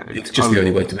 It's just the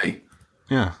only way to be.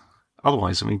 Yeah.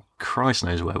 Otherwise, I mean, Christ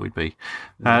knows where we'd be.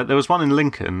 There was one in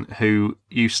Lincoln who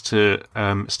used to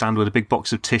stand with a big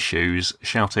box of tissues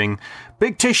shouting,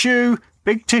 "Big tissue!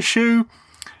 Big tissue!"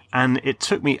 And it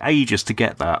took me ages to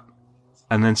get that.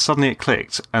 And then suddenly it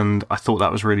clicked, and I thought that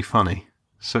was really funny.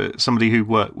 So somebody who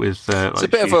worked with... it's a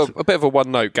bit of a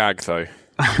one-note gag, though.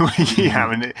 Yeah,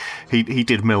 I mean, he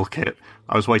did milk it.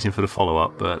 I was waiting for the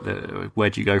follow-up, but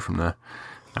where'd you go from there?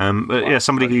 But yeah,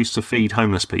 somebody who used to feed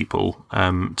homeless people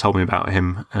told me about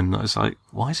him, and I was like,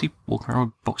 why is he walking around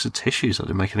with a box of tissues? That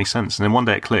didn't make any sense. And then one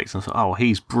day it clicked, and I thought, oh,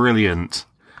 he's brilliant.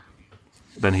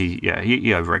 Then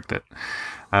he over-egged it.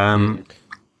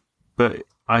 But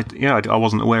I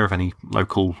wasn't aware of any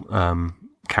local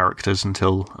characters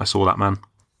until I saw that man.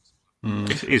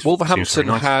 Wolverhampton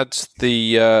had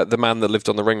the man that lived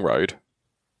on the ring road.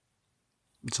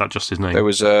 Is that just his name? There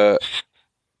was I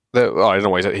don't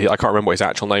know. I can't remember what his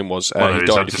actual name was. He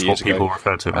died a few years ago. People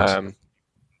referred to him as?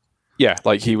 Yeah,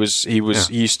 like he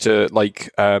used to like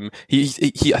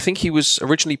he I think he was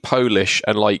originally Polish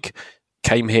and like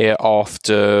came here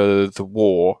after the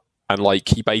war, and like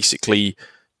he basically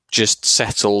just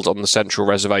settled on the central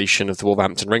reservation of the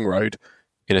Wolverhampton Ring Road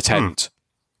in a tent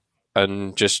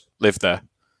and just lived there.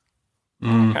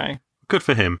 Okay. Good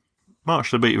for him. March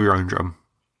to the beat of your own drum.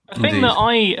 A thing that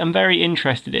I am very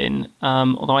interested in,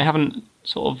 although I haven't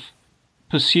sort of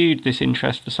pursued this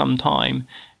interest for some time,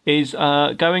 is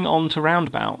going on to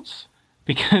roundabouts.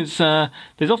 Because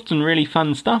there's often really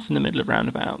fun stuff in the middle of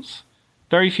roundabouts.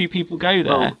 Very few people go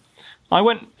there. Well, I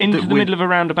went into the middle of a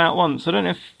roundabout once. I don't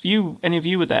know if any of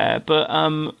you were there, but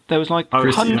there was like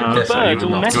hundreds of birds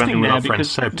all nesting there.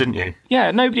 Because Seb, didn't you?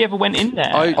 Yeah, nobody ever went in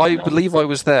there. I believe I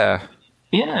was there.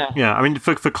 Yeah. Yeah, I mean,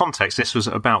 for context, this was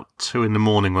about 2 a.m.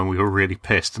 when we were really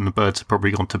pissed, and the birds had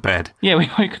probably gone to bed. Yeah, we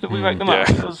woke them up.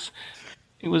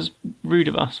 It was rude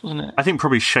of us, wasn't it? I think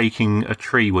probably shaking a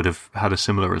tree would have had a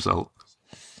similar result.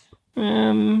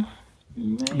 Maybe.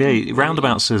 Yeah,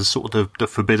 roundabouts are sort of the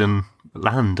forbidden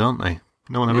land, aren't they?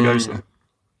 No one ever goes there.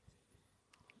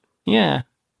 Yeah.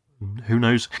 Who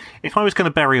knows? If I was going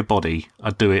to bury a body,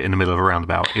 I'd do it in the middle of a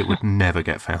roundabout. It would never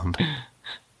get found.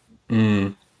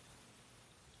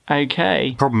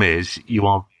 Okay. Problem is, you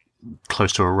are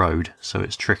close to a road, so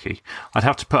it's tricky. I'd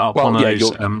have to put up one of those.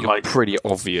 You're pretty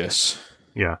obvious.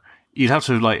 Yeah, you'd have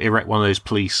to erect one of those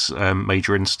police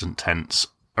major incident tents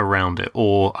around it,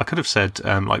 or I could have said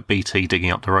BT digging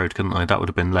up the road, couldn't I? That would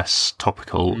have been less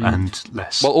topical and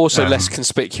less. Well, also less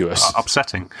conspicuous.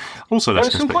 Upsetting. Also less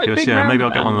conspicuous. Yeah, maybe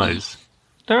I'll get one of those.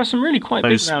 There are some really quite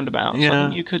big roundabouts. Yeah. I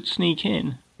think you could sneak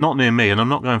in. Not near me, and I'm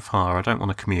not going far. I don't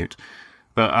want to commute.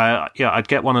 But I'd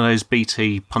get one of those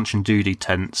BT Punch and Judy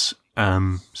tents,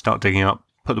 start digging up,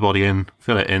 put the body in,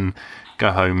 fill it in,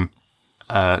 go home,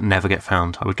 never get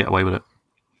found. I would get away with it.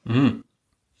 Mm.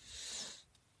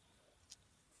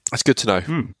 That's good to know.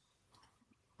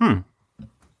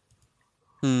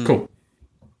 Cool.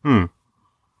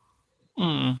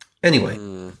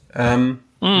 Anyway, are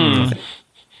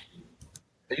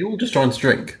you all just trying to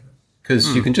drink?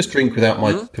 Because you can just drink without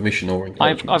my permission or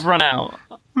encouragement. I've run out.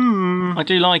 I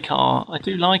do like our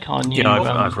new. Yeah,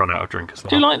 I've run out of drink as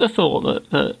well. I do like the thought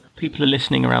that people are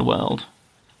listening around the world,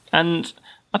 and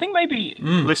I think maybe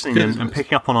listening and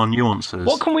picking up on our nuances.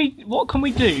 What can we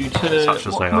do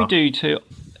to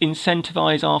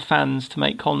incentivize our fans to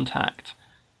make contact?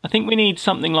 I think we need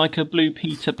something like a Blue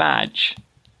Peter badge,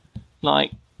 and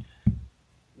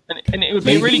it would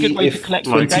be a really good way to collect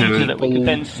some data that we could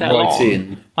then sell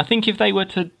on. I think if they were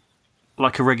to,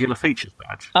 like a regular features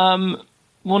badge.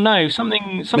 Well, no,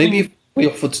 something. Maybe if we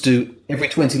offered to do every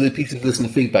 20 pieces of listener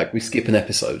feedback, we skip an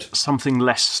episode. Something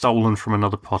less stolen from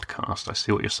another podcast. I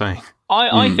see what you're saying.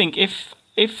 I think if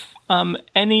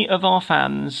any of our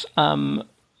fans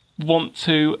want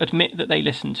to admit that they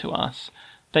listen to us,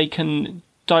 they can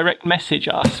direct message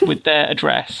us with their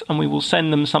address, and we will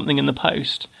send them something in the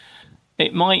post.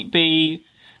 It might be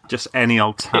just any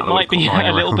old tat. It might be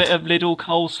a little bit of Lidl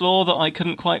coleslaw that I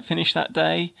couldn't quite finish that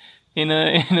day. In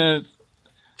a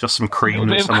just some cream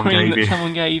that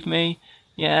someone gave me.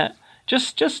 Yeah,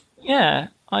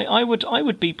 I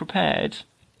would be prepared.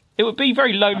 It would be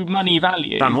very low money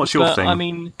value. Dan, what's your thing? I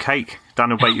mean, cake.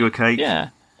 Dan will bake you a cake. Yeah.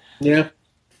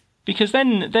 Because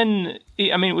then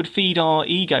it would feed our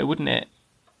ego, wouldn't it?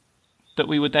 That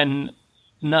we would then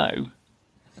know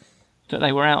that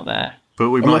they were out there. But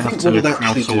we might have to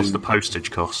outsource the postage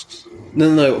costs.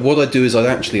 No. What I'd do is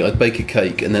I'd bake a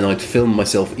cake and then I'd film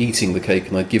myself eating the cake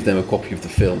and I'd give them a copy of the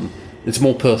film. It's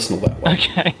more personal that way.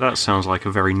 Okay. That sounds like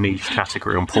a very niche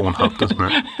category on Pornhub, doesn't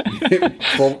it?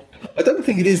 Well, I don't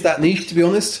think it is that niche, to be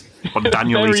honest. On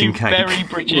Daniel eating cake. Very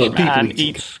British man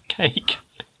eats cake.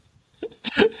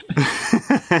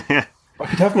 I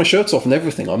could have my shirts off and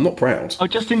everything. I'm not proud. Oh,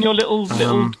 just in your little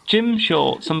gym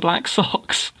shorts and black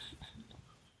socks.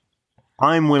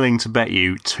 I'm willing to bet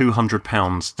you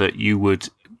 £200 that you would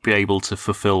be able to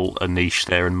fulfil a niche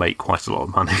there and make quite a lot of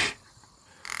money.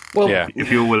 Well,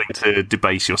 if you're willing to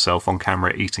debase yourself on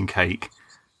camera eating cake,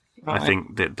 right. I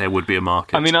think that there would be a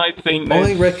market. I mean, I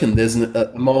reckon there's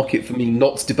a market for me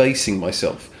not debasing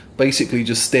myself, basically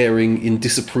just staring in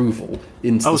disapproval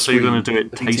into the so you're going to do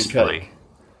it tastefully?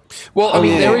 Well, I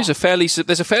mean, there's a fairly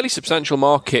substantial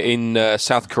market in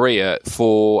South Korea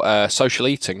for social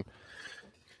eating.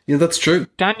 Yeah, that's true.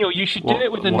 Daniel, you should do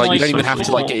it with a nice... You don't even have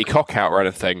to get your cock out or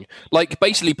anything.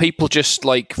 Basically, people just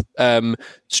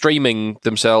streaming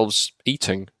themselves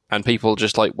eating, and people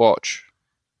just watch.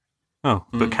 Oh,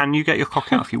 but can you get your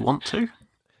cock out if you want to?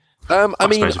 I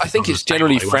think it's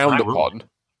generally frowned upon.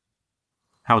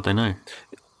 How would they know?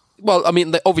 Well, I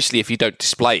mean, obviously, if you don't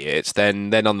display it, then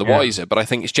they're none the wiser. But I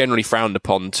think it's generally frowned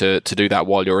upon to do that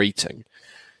while you're eating.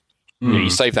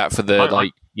 You save that for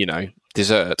the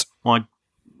dessert. Well,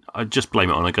 I just blame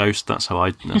it on a ghost. That's how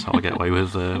I get away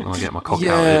with when I get my cock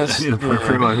out at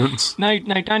inappropriate moments. No,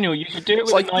 Daniel, you should do it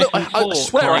with a knife and fork. I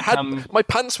swear, my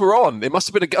pants were on. It must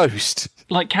have been a ghost.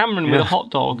 Like Cameron with a hot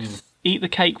dog. Eat the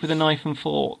cake with a knife and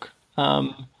fork.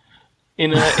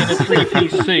 In a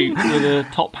 3-piece suit with a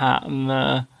top hat and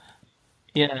That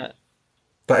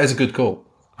is a good call.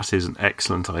 That is an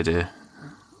excellent idea.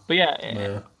 But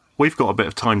yeah. We've got a bit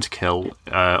of time to kill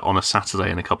on a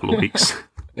Saturday in a couple of weeks.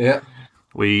 Yeah.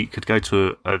 We could go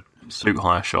to a suit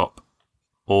hire shop,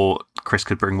 or Chris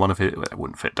could bring one of his... It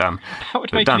wouldn't fit Dan.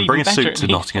 But Dan, bring a suit to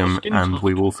Nottingham and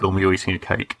we will film you eating a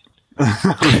cake.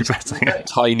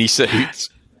 Tiny suits.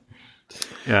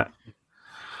 Yeah.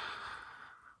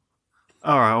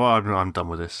 All right, well, I'm done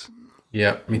with this.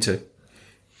 Yeah, me too.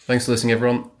 Thanks for listening,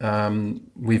 everyone.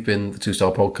 We've been the Two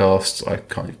Star Podcast. I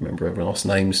can't even remember everyone else's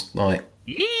names.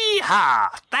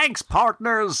 Yeehaw! Thanks,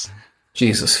 partners!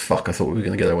 Jesus, fuck, I thought we were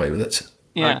going to get away with it.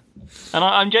 Yeah. And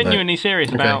I'm genuinely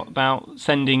serious about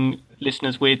sending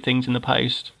listeners weird things in the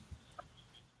post.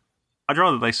 I'd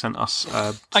rather they sent us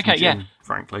okay, gin,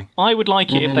 frankly. I would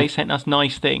like it if they sent us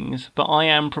nice things, but I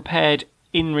am prepared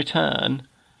in return.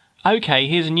 Okay,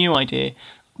 here's a new idea.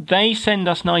 They send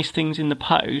us nice things in the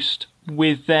post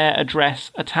with their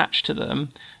address attached to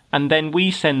them, and then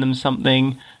we send them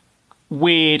something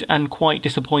weird and quite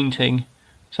disappointing,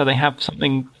 so they have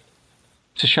something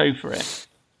to show for it.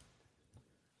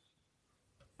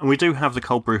 And we do have the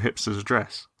Cold Brew Hipsters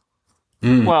address.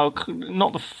 Well,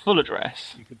 not the full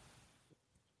address.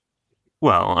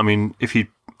 Well, I mean,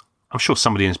 I'm sure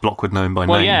somebody in his block would know him by name.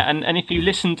 Well, yeah, and if you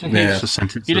listen to his,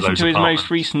 his most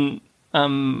recent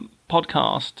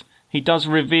podcast, he does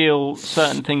reveal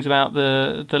certain things about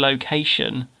the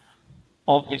location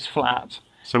of his flat.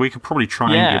 So we could probably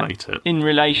triangulate it in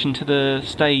relation to the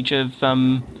stage of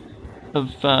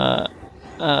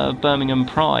Birmingham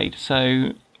Pride.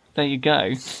 So there you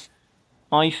go.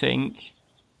 I think.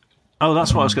 Oh,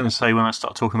 that's what I was going to say when I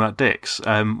start talking about dicks.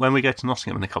 When we go to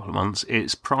Nottingham in a couple of months,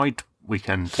 it's Pride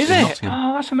weekend. Is it? Nottingham.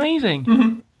 Oh, that's amazing.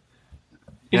 Mm-hmm.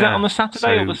 Is that on the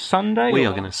Saturday or the Sunday? We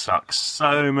are going to suck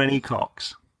so many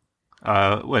cocks.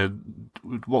 What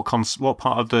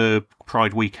part of the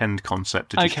Pride weekend concept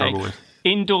did you struggle with?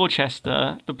 In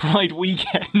Dorchester, the Pride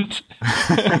weekend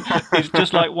is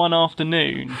just like one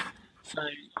afternoon. So.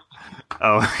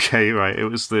 Oh, okay, right. It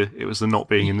was the not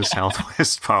being in the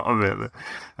southwest part of it.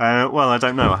 Well, I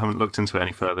don't know. I haven't looked into it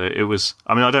any further. It was.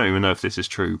 I mean, I don't even know if this is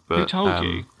true. But who told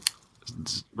you?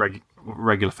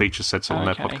 Regular Features said so on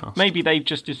their podcast. Maybe they've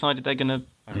just decided they're going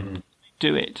to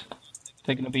do it.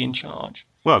 They're going to be in charge.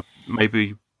 Well,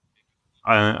 maybe.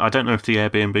 I don't know if the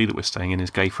Airbnb that we're staying in is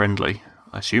gay friendly.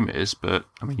 I assume it is, but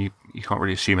I mean, you can't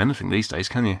really assume anything these days,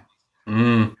 can you?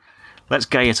 Let's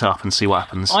gay it up and see what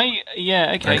happens. Okay.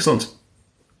 Excellent.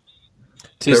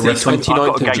 It is the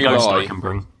 29th of July. I can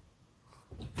bring.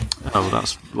 Oh,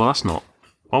 that's not.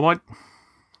 Well, why?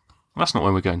 That's not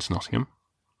when we're going to Nottingham.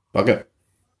 Okay.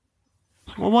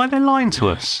 Well, why are they lying to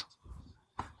us?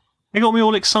 They got me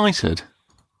all excited.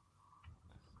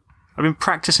 I've been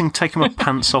practicing taking my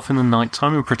pants off in the night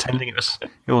time and pretending it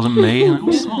wasn't me.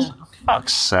 For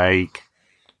fuck's sake.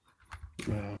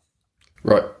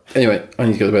 Right. Anyway, I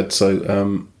need to go to bed,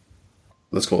 so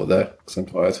let's call it there, because I'm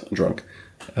tired and drunk.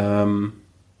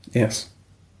 Yes.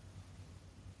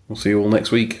 We'll see you all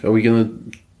next week. Are we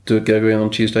going to do a go on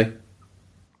Tuesday?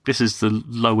 This is the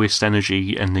lowest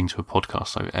energy ending to a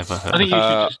podcast I've ever heard.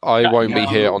 I won't be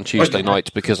here on Tuesday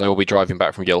night because I will be driving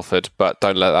back from Guildford, but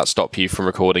don't let that stop you from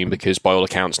recording because by all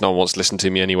accounts no one wants to listen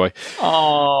to me anyway.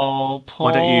 Oh,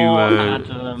 poor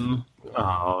Adam.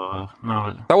 Oh,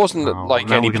 no. That wasn't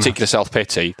any particular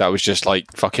self-pity. That was just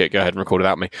like, fuck it, go ahead and record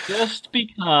without me. Just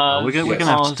because we're gonna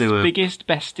have to do biggest,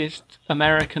 bestest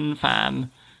American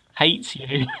fan hates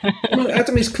you. Well,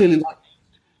 Adam is clearly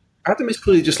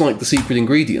just like the secret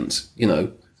ingredients, you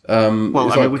know.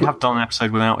 We have done an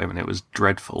episode without him, and it was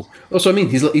dreadful. Also, I mean,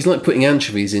 he's like putting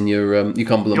anchovies in your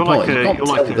Cumberland pie. You're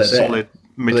like a solid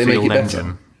midfield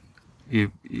engine.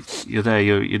 You're there.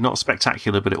 You're not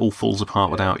spectacular, but it all falls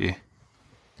apart without you,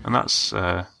 and that's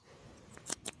all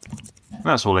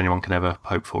anyone can ever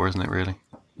hope for, isn't it? Really.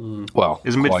 Well,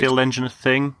 is a midfield engine a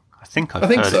thing? I think I've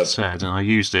heard it said, and I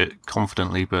used it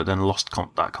confidently, but then lost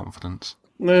that confidence.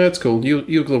 No, that's cool. You'll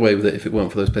get away with it if it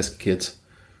weren't for those pesky kids.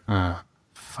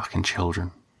 Fucking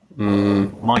children.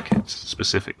 My kids,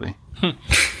 specifically.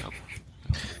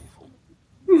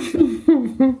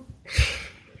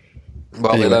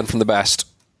 Well, they learn from the best.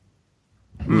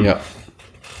 Yeah.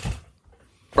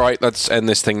 Right, let's end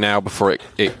this thing now before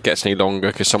it gets any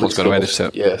longer, because someone's got to edit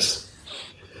it. Yes.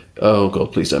 Oh,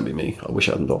 God, please don't be me. I wish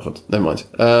I hadn't offered. Never mind.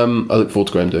 I look forward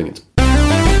to Graham doing it.